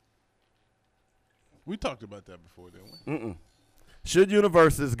 We talked about that before, didn't we? Mm-mm. Should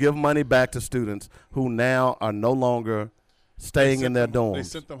universities give money back to students who now are no longer staying in their dorms? They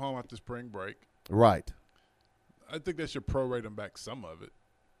sent them home after spring break. Right. I think they should prorate them back some of it.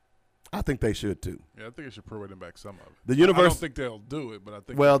 I think they should too. Yeah, I think they should prorate them back some of it. I don't think they'll do it, but I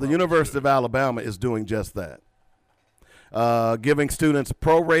think. Well, the University of Alabama is doing just that. Giving students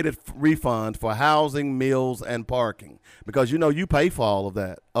prorated refunds for housing, meals, and parking. Because, you pay for all of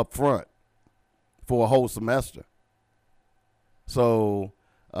that up front for a whole semester. So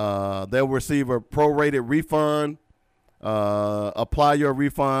they'll receive a prorated refund. Apply your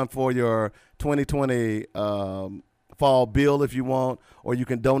refund for your 2020 fall bill if you want, or you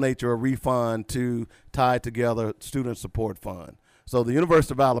can donate your refund to Tied Together Student Support Fund. So the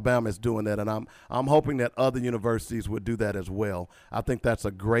University of Alabama is doing that, and I'm hoping that other universities would do that as well. I think that's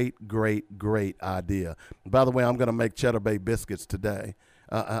a great, great, great idea. By the way, I'm going to make Cheddar Bay biscuits today.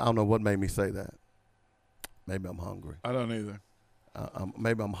 I don't know what made me say that. Maybe I'm hungry. I don't either.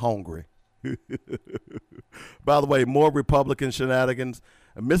 Maybe I'm hungry. By the way, more Republican shenanigans.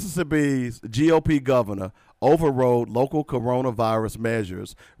 Mississippi's GOP governor overrode local coronavirus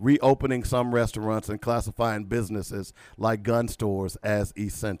measures, reopening some restaurants and classifying businesses like gun stores as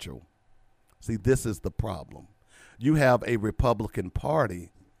essential. See, this is the problem. You have a Republican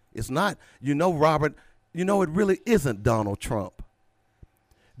Party. It's not, Robert, it really isn't Donald Trump.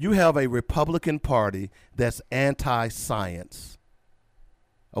 You have a Republican Party that's anti-science.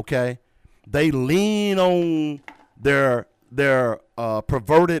 Okay? They lean on their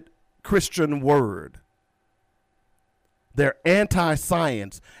perverted Christian word. They're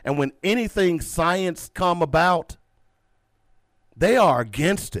anti-science. And when anything science come about, they are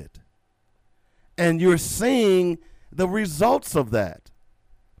against it. And you're seeing the results of that.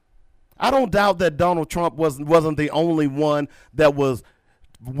 I don't doubt that Donald Trump wasn't the only one that was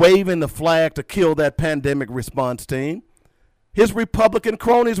waving the flag to kill that pandemic response team. His Republican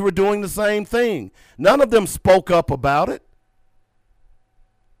cronies were doing the same thing. None of them spoke up about it.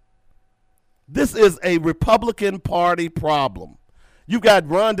 This is a Republican Party problem. You've got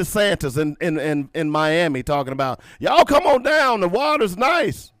Ron DeSantis in Miami talking about, y'all come on down, the water's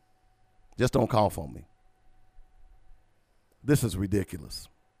nice. Just don't cough on me. This is ridiculous.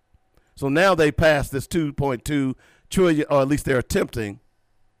 So now they passed this $2.2 trillion, or at least they're attempting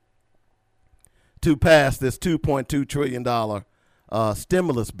to pass this $2.2 trillion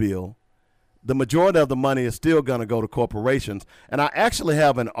stimulus bill. The majority of the money is still going to go to corporations. And I actually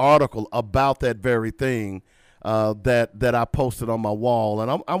have an article about that very thing that I posted on my wall.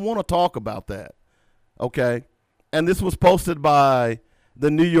 And I want to talk about that. Okay. And this was posted by the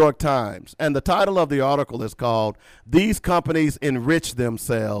New York Times. And the title of the article is called, "These Companies Enrich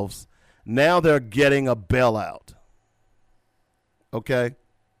Themselves. Now They're Getting a Bailout." Okay.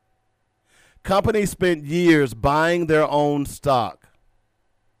 Companies spent years buying their own stock.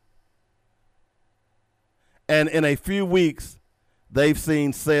 And in a few weeks, they've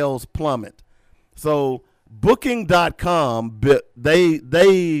seen sales plummet. So Booking.com, they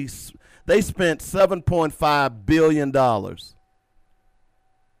spent $7.5 billion on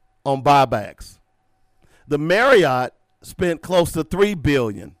buybacks. The Marriott spent close to $3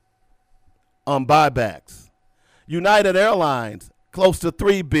 billion on buybacks. United Airlines, close to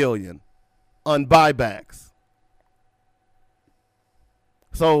 $3 billion on buybacks.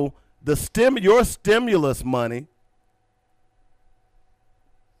 So your stimulus money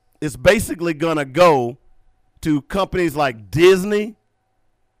is basically going to go to companies like Disney,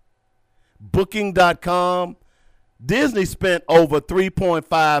 Booking.com. Disney spent over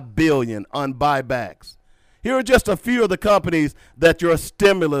 $3.5 billion on buybacks. Here are just a few of the companies that your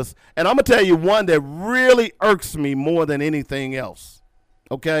stimulus, and I'm going to tell you one that really irks me more than anything else,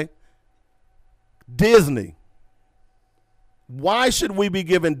 okay? Disney. Why should we be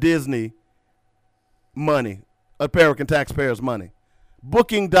giving Disney money, American taxpayers' money?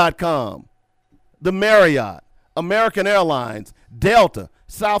 Booking.com, the Marriott, American Airlines, Delta,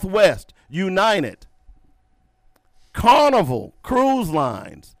 Southwest, United, Carnival Cruise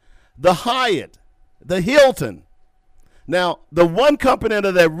Lines, the Hyatt, the Hilton. Now, the one company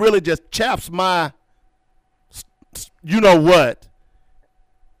that really just chaps my, you know what,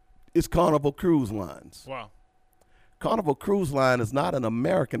 is Carnival Cruise Lines. Wow. Carnival Cruise Line is not an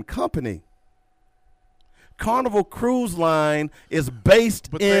American company. Carnival Cruise Line is based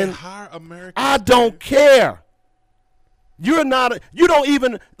But in. they hire Americans. I don't care. You're not. You don't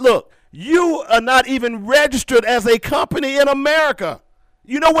even look. You are not even registered as a company in America.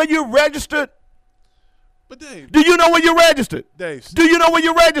 You know where you're registered? But Dave. Do you know where you're registered? Dave. Do you know where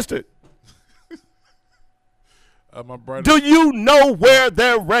you're registered? My bridal, Do you know where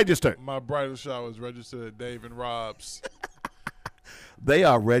they're registered? my bridal shower is registered at Dave and Rob's. They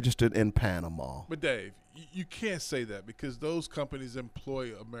are registered in Panama. But Dave, you can't say that because those companies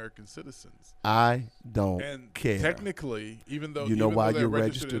employ American citizens. I don't And care. technically, even though You know even why though they're you're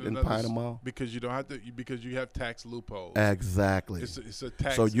registered in another s- Panama? because you don't have to because you have tax loopholes. Exactly. It's a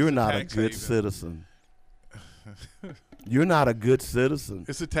tax. So you're it's not a tax good haven. citizen. You're not a good citizen.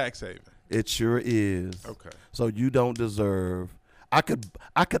 It's a tax haven. It sure is. Okay. So you don't deserve. I could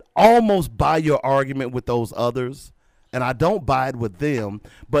almost buy your argument with those others, and I don't buy it with them,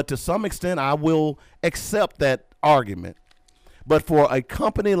 but to some extent I will accept that argument. But for a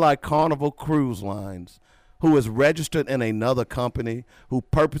company like Carnival Cruise Lines, who is registered in another company, who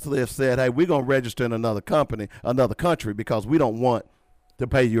purposely have said, hey, we're going to register in another company, another country, because we don't want to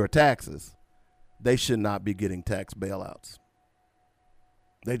pay your taxes, they should not be getting tax bailouts.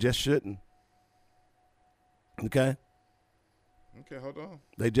 They just shouldn't. Okay? Okay, hold on.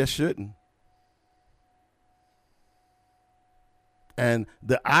 They just shouldn't. And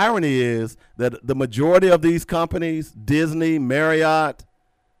the irony is that the majority of these companies, Disney, Marriott,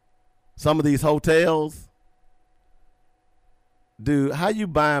 some of these hotels, dude, how you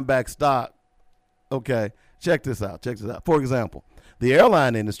buying back stock? Okay, check this out. For example, the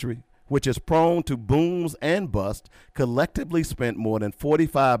airline industry, which is prone to booms and busts, collectively spent more than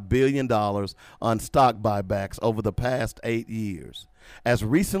 $45 billion on stock buybacks over the past 8 years. As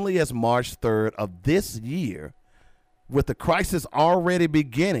recently as March 3rd of this year, with the crisis already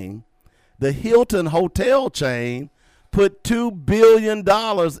beginning, the Hilton hotel chain put $2 billion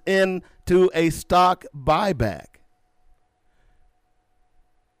into a stock buyback.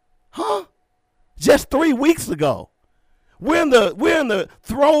 Huh? Just 3 weeks ago. We're in the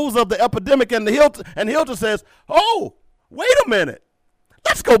throes of the epidemic, and Hilton says, "Oh, wait a minute,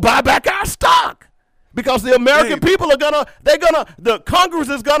 let's go buy back our stock because the American people the Congress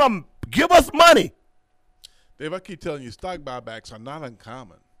is gonna give us money." Dave, I keep telling you, stock buybacks are not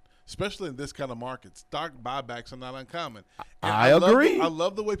uncommon, especially in this kind of market. Stock buybacks are not uncommon. And I agree. I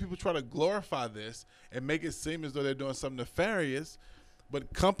love the way people try to glorify this and make it seem as though they're doing something nefarious.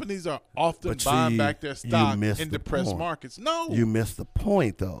 But companies are often buying back their stock in depressed markets. No. You missed the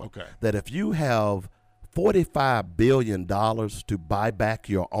point, though. Okay. That if you have $45 billion to buy back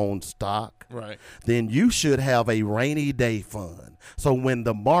your own stock, right, then you should have a rainy day fund. So when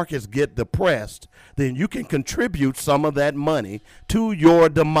the markets get depressed, then you can contribute some of that money to your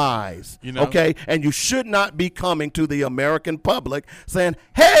demise. You know? Okay? And you should not be coming to the American public saying,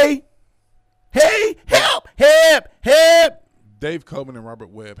 hey, help. Dave Coleman and Robert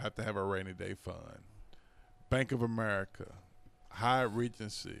Webb have to have a rainy day fund. Bank of America, Hyatt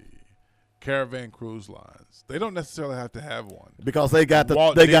Regency, Caravan Cruise Lines. They don't necessarily have to have one because they got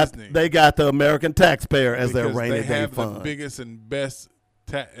the American taxpayer as their rainy day fund. The biggest and best.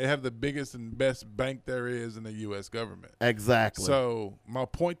 They have the biggest and best bank there is in the U.S. government. Exactly. So my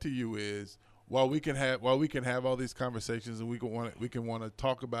point to you is, while we can have all these conversations and we can want to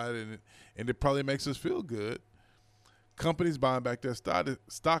talk about it and it probably makes us feel good. Companies buying back their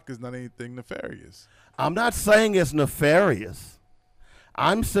stock is not anything nefarious. I'm not saying it's nefarious.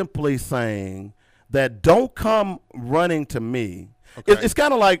 I'm simply saying that don't come running to me. Okay. It's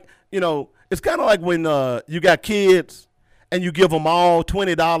kind of like, when you got kids and you give them all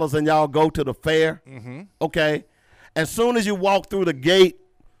 $20 and y'all go to the fair, okay? As soon as you walk through the gate,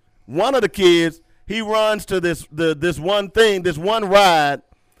 one of the kids, he runs to this one ride,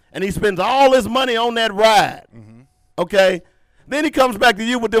 and he spends all his money on that ride. Mm-hmm. Okay, then he comes back to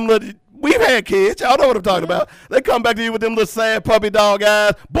you with them little. We've had kids. Y'all know what I'm talking about. They come back to you with them little sad puppy dog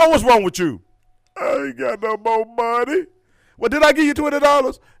eyes. Boy, what's wrong with you? I ain't got no more money. Well, did I give you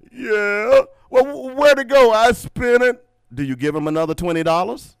 $20? Yeah. Well, where'd it go? I spent it. Do you give him another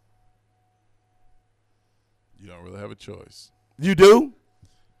 $20? You don't really have a choice. You do?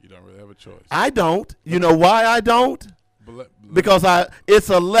 You don't really have a choice. I don't. You know why I don't? Because it's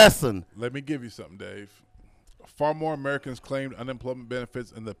a lesson. Let me give you something, Dave. Far more Americans claimed unemployment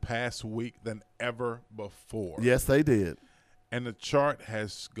benefits in the past week than ever before. Yes, they did. And the chart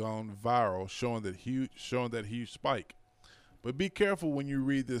has gone viral, showing that huge spike. But be careful when you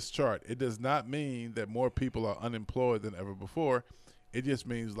read this chart. It does not mean that more people are unemployed than ever before. It just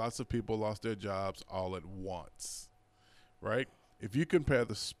means lots of people lost their jobs all at once, right? If you compare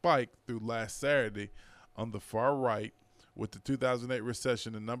the spike through last Saturday on the far right with the 2008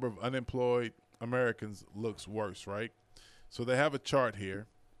 recession, the number of unemployed Americans looks worse, right? So they have a chart here.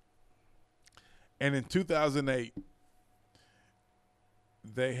 And in 2008,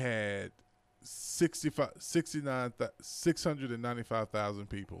 they had 695,000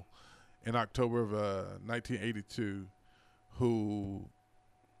 people in October of 1982 who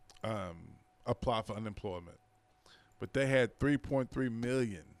applied for unemployment. But they had 3.3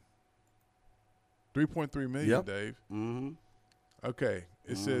 million. 3.3 million, yep. Dave. Mm-hmm. Okay.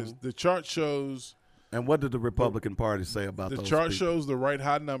 It says the chart shows. And what did the Republican Party say about those The chart people? shows the right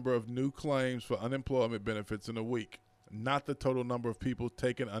high number of new claims for unemployment benefits in a week, not the total number of people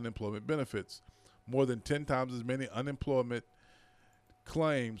taking unemployment benefits. More than 10 times as many unemployment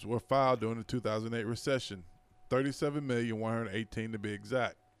claims were filed during the 2008 recession, 37,118,000 to be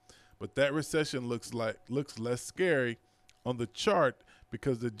exact. But that recession looks less scary on the chart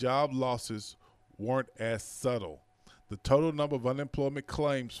because the job losses weren't as subtle. The total number of unemployment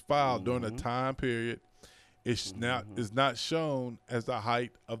claims filed during the time period is not shown as the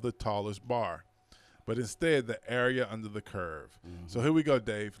height of the tallest bar, but instead the area under the curve. So here we go,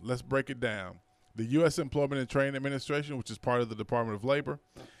 Dave. Let's break it down. The U.S. Employment and Training Administration, which is part of the Department of Labor,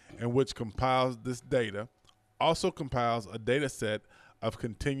 and which compiles this data, also compiles a data set of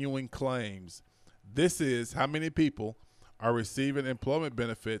continuing claims. This is how many people are receiving employment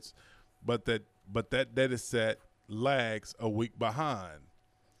benefits, but that data set lags a week behind.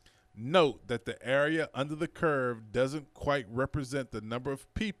 Note that the area under the curve doesn't quite represent the number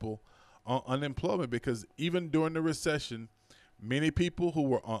of people on unemployment because even during the recession, many people who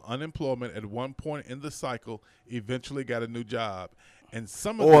were on unemployment at one point in the cycle eventually got a new job, and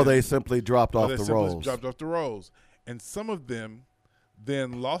they simply dropped off the rolls. And some of them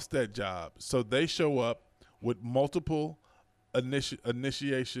then lost that job, so they show up with multiple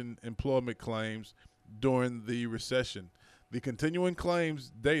initiation employment claims during the recession. The continuing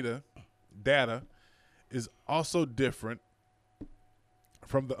claims data is also different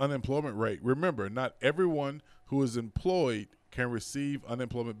from the unemployment rate. Remember, not everyone who is employed can receive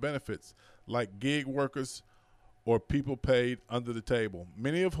unemployment benefits, like gig workers or people paid under the table,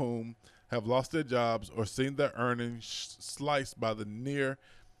 many of whom have lost their jobs or seen their earnings sliced by the near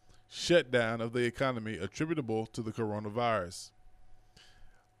shutdown of the economy attributable to the coronavirus.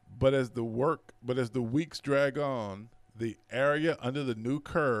 But as the weeks drag on, the area under the new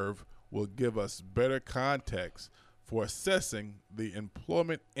curve will give us better context for assessing the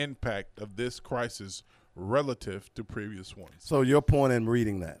employment impact of this crisis relative to previous ones. So your point in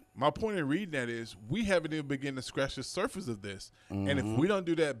reading that? My point in reading that is we haven't even begun to scratch the surface of this. And if we don't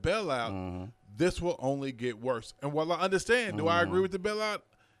do that bailout, this will only get worse. And while I understand, do I agree with the bailout?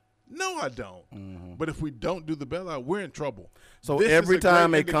 No, I don't. But if we don't do the bailout, we're in trouble. So every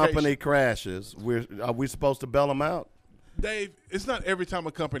time a company crashes, are we supposed to bail them out? Dave, it's not every time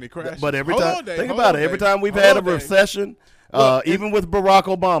a company crashes. But every time, think about it. Every time we've had a recession, even with Barack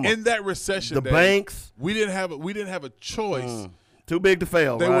Obama, in that recession, the banks, we didn't have a choice. Too big to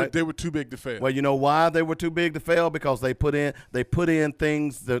fail, right? They were too big to fail. Well, you know why they were too big to fail? Because they put in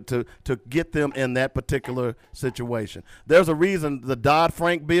things to get them in that particular situation. There's a reason the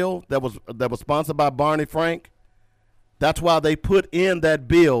Dodd-Frank bill that was sponsored by Barney Frank. That's why they put in that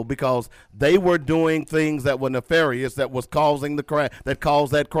bill, because they were doing things that were nefarious, that was causing the crash, that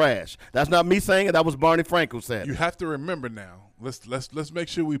caused that crash. That's not me saying it. That was Barney Frank who said it. You have to remember now. Let's make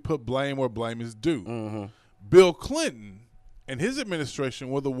sure we put blame where blame is due. Bill Clinton and his administration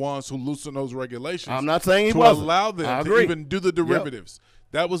were the ones who loosened those regulations. I'm not saying he wasn't. To allow them to even do the derivatives. Yep.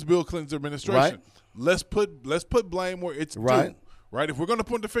 That was Bill Clinton's administration. Right. Let's put blame where it's due. Right, if we're going to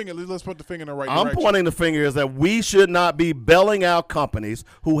point the finger, let's put the finger in the right direction. I'm pointing the finger is that we should not be bailing out companies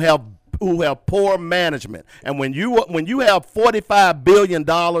who have who have poor management. And when you have $45 billion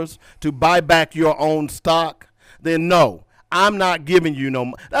to buy back your own stock, then no, I'm not giving you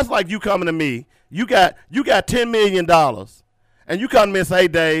no. That's like you coming to me. You got $10 million, and you come to me and say, hey,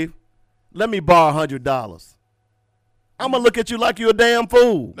 Dave, let me borrow $100. I'm gonna look at you like you're a damn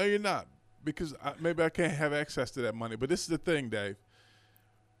fool. No, you're not, because maybe I can't have access to that money. But this is the thing, Dave.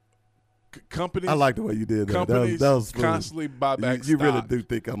 Companies. I like the way you did that. Companies that was constantly buy back you stock. really do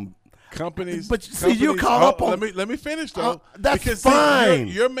think I'm. Companies, but see, you caught up on. Let me finish though. That's because fine.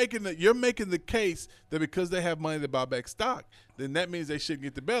 See, you're making the case that because they have money to buy back stock, then that means they shouldn't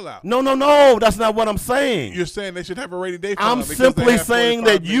get the bailout. No, that's not what I'm saying. You're saying they should have a rainy day fund. I'm simply saying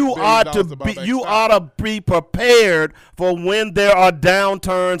that you ought to be prepared for when there are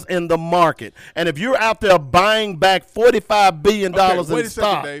downturns in the market. And if you're out there buying back $45 billion in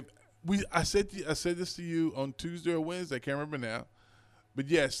stock, Dave. I said this to you on Tuesday or Wednesday. I can't remember now. But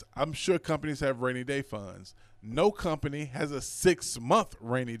yes, I'm sure companies have rainy day funds. No company has a 6-month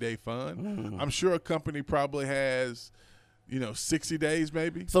rainy day fund. I'm sure a company probably has, 60 days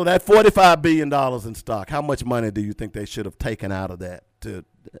maybe. So that $45 billion in stock, how much money do you think they should have taken out of that?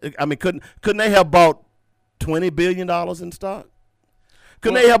 Couldn't they have bought $20 billion in stock?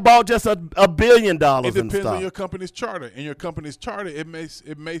 Couldn't they have bought just $1 billion in stock? It depends on your company's charter. In your company's charter, it may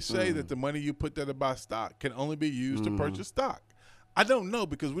say that the money you put there to buy stock can only be used to purchase stock. I don't know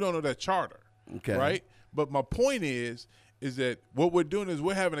because we don't know that charter, right? But my point is that what we're doing is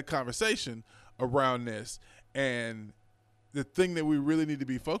we're having a conversation around this, and the thing that we really need to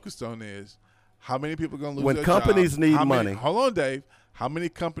be focused on is how many people are going to lose their jobs. When companies need money. Hold on, Dave. How many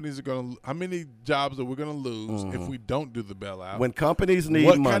jobs are we going to lose if we don't do the bailout? When companies need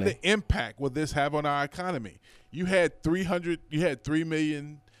money. What kind of impact will this have on our economy? You had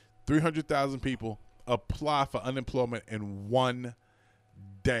 300,000 people apply for unemployment in one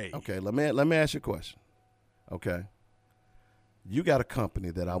day. Okay, let me ask you a question. Okay. You got a company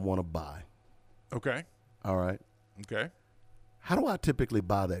that I want to buy. Okay. All right. Okay. How do I typically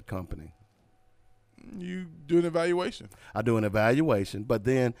buy that company? You do an evaluation. I do an evaluation, but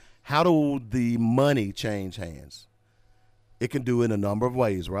then how do the money change hands? It can do in a number of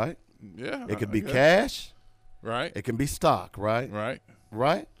ways, right? Yeah. It could be cash. Right. It can be stock, right? Right.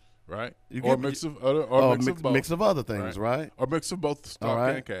 Right? Right. Or mix of both. Mix of other things, right? Or mix of both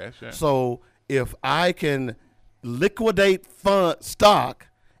stock and cash. Yeah. So if I can liquidate stock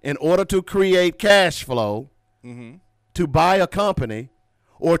in order to create cash flow to buy a company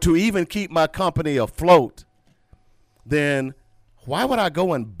or to even keep my company afloat, then why would I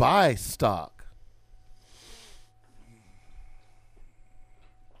go and buy stock?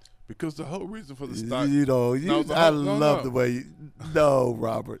 Because the whole reason for the stock, I love the way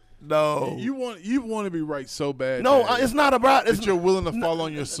Robert. No, you want to be right so bad. No, it's not about. That you're willing to fall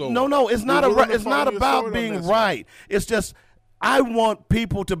on your sword. No, it's not about being right. It's just I want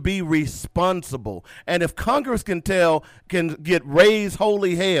people to be responsible, and if Congress can get raised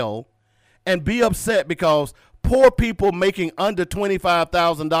holy hell, and be upset because poor people making under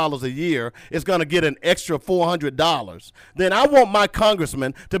 $25,000 a year is going to get an extra $400, then I want my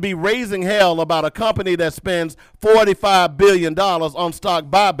congressman to be raising hell about a company that spends $45 billion on stock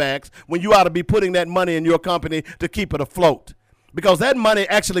buybacks when you ought to be putting that money in your company to keep it afloat. Because that money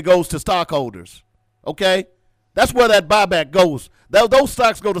actually goes to stockholders, okay? That's where that buyback goes. Those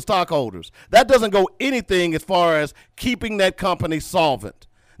stocks go to stockholders. That doesn't go anything as far as keeping that company solvent.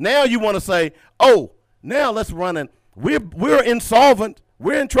 Now you want to say, oh, now let's run and we're insolvent.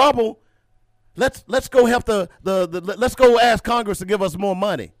 We're in trouble. Let's go help let's go ask Congress to give us more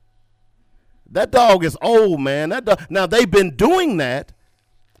money. That dog is old, man. Now they've been doing that,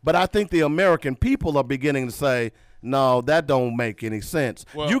 but I think the American people are beginning to say, no, that don't make any sense.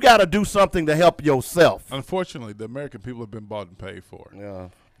 Well, you got to do something to help yourself. Unfortunately, the American people have been bought and paid for. Yeah.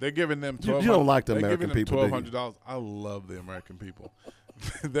 They're giving them $1,200. You don't like the American people, $1,200. I love the American people.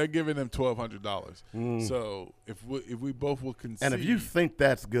 They're giving them $1,200. So if we both will concede, and if you think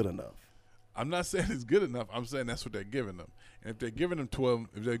that's good enough, I'm not saying it's good enough. I'm saying that's what they're giving them. And if they're giving them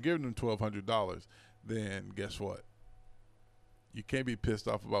 $1,200, then guess what? You can't be pissed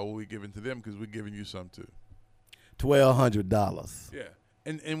off about what we're giving to them because we're giving you some too. $1,200. Yeah,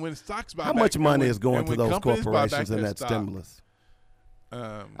 and when stocks buy how much money is going to those corporations in that stimulus?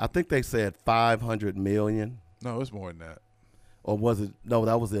 I think they said $500 million. No, it's more than that. Or was it? No,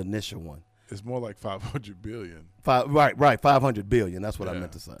 that was the initial one. It's more like $500 billion. Right, $500 billion. That's what I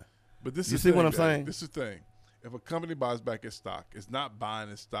meant to say. But this you is see what I'm saying? This is the thing. If a company buys back its stock, it's not buying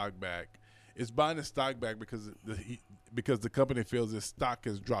its stock back. It's buying its stock back because the company feels its stock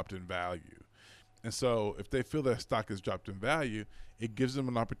has dropped in value. And so if they feel their stock has dropped in value, it gives them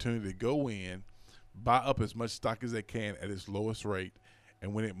an opportunity to go in, buy up as much stock as they can at its lowest rate.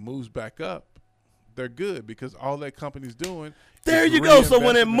 And when it moves back up, they're good because all that company's doing. There you go. So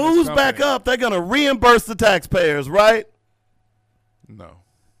when it moves back up, they're going to reimburse the taxpayers, right? No.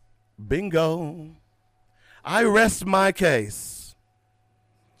 Bingo. I rest my case.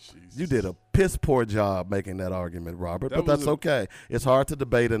 Jesus. You did a piss poor job making that argument, Robert, but that's okay. It's hard to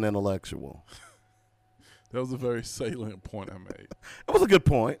debate an intellectual. That was a very salient point I made. It was a good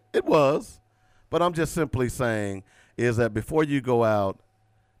point. It was. But I'm just simply saying is that before you go out,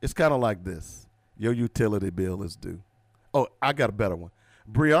 it's kind of like this. Your utility bill is due. Oh, I got a better one.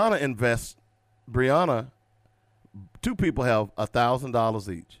 Brianna, two people have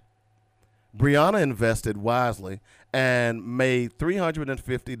 $1,000 each. Brianna invested wisely and made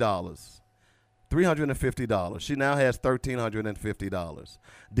 $350. She now has $1,350.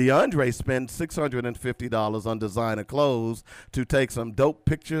 DeAndre spent $650 on designer clothes to take some dope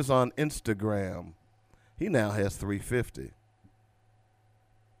pictures on Instagram. He now has $350.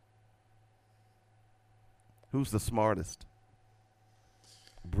 Who's the smartest?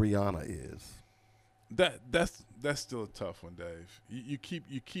 Brianna is. That's still a tough one, Dave. You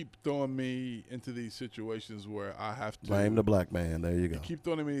keep throwing me into these situations where I have to blame the black man. There you go. You keep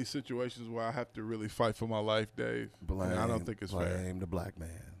throwing me in these situations where I have to really fight for my life, Dave. I don't think it's fair. Blame the black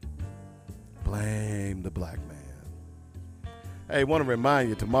man. Blame the black man. Hey, I want to remind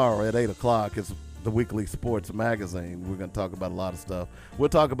you tomorrow at 8:00 is the Weekly Sports Magazine. We're going to talk about a lot of stuff. We'll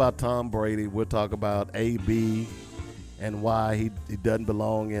talk about Tom Brady. We'll talk about AB and why he doesn't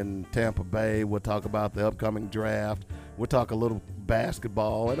belong in Tampa Bay. We'll talk about the upcoming draft. We'll talk a little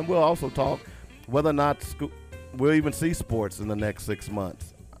basketball. And we'll also talk whether or not we'll even see sports in the next 6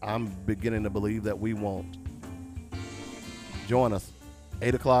 months. I'm beginning to believe that we won't. Join us,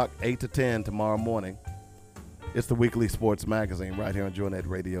 8:00, 8 to 10 tomorrow morning. It's the Weekly Sports Magazine right here on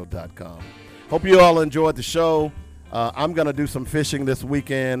JoyNetRadio.com. Hope you all enjoyed the show. I'm going to do some fishing this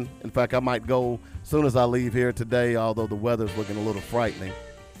weekend. In fact, I might go as soon as I leave here today, although the weather's looking a little frightening.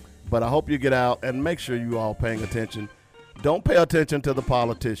 But I hope you get out and make sure you all paying attention. Don't pay attention to the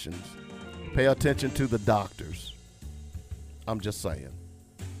politicians. Pay attention to the doctors. I'm just saying.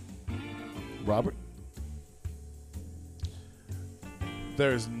 Robert?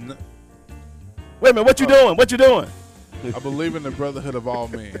 There's no... Wait a minute, what you doing? What you doing? I believe in the brotherhood of all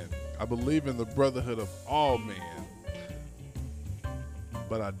men. I believe in the brotherhood of all men.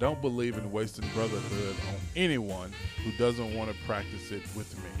 But I don't believe in wasting brotherhood on anyone who doesn't want to practice it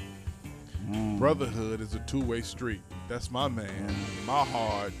with me. Brotherhood is a two-way street. That's my man, my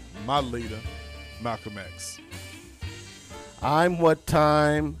heart, my leader, Malcolm X. I'm what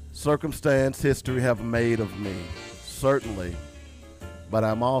time, circumstance, history have made of me. Certainly. But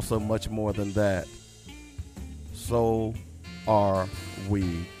I'm also much more than that. So are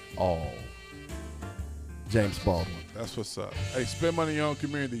we all. James Baldwin. That's what's up. Hey, spend money in your own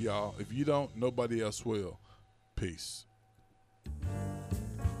community, y'all. If you don't, nobody else will. Peace.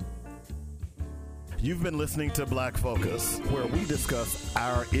 You've been listening to Black Focus, where we discuss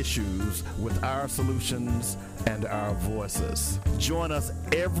our issues with our solutions and our voices. Join us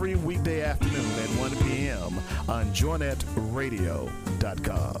every weekday afternoon at 1 p.m. on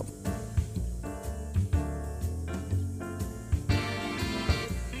JoyNetRadio.com.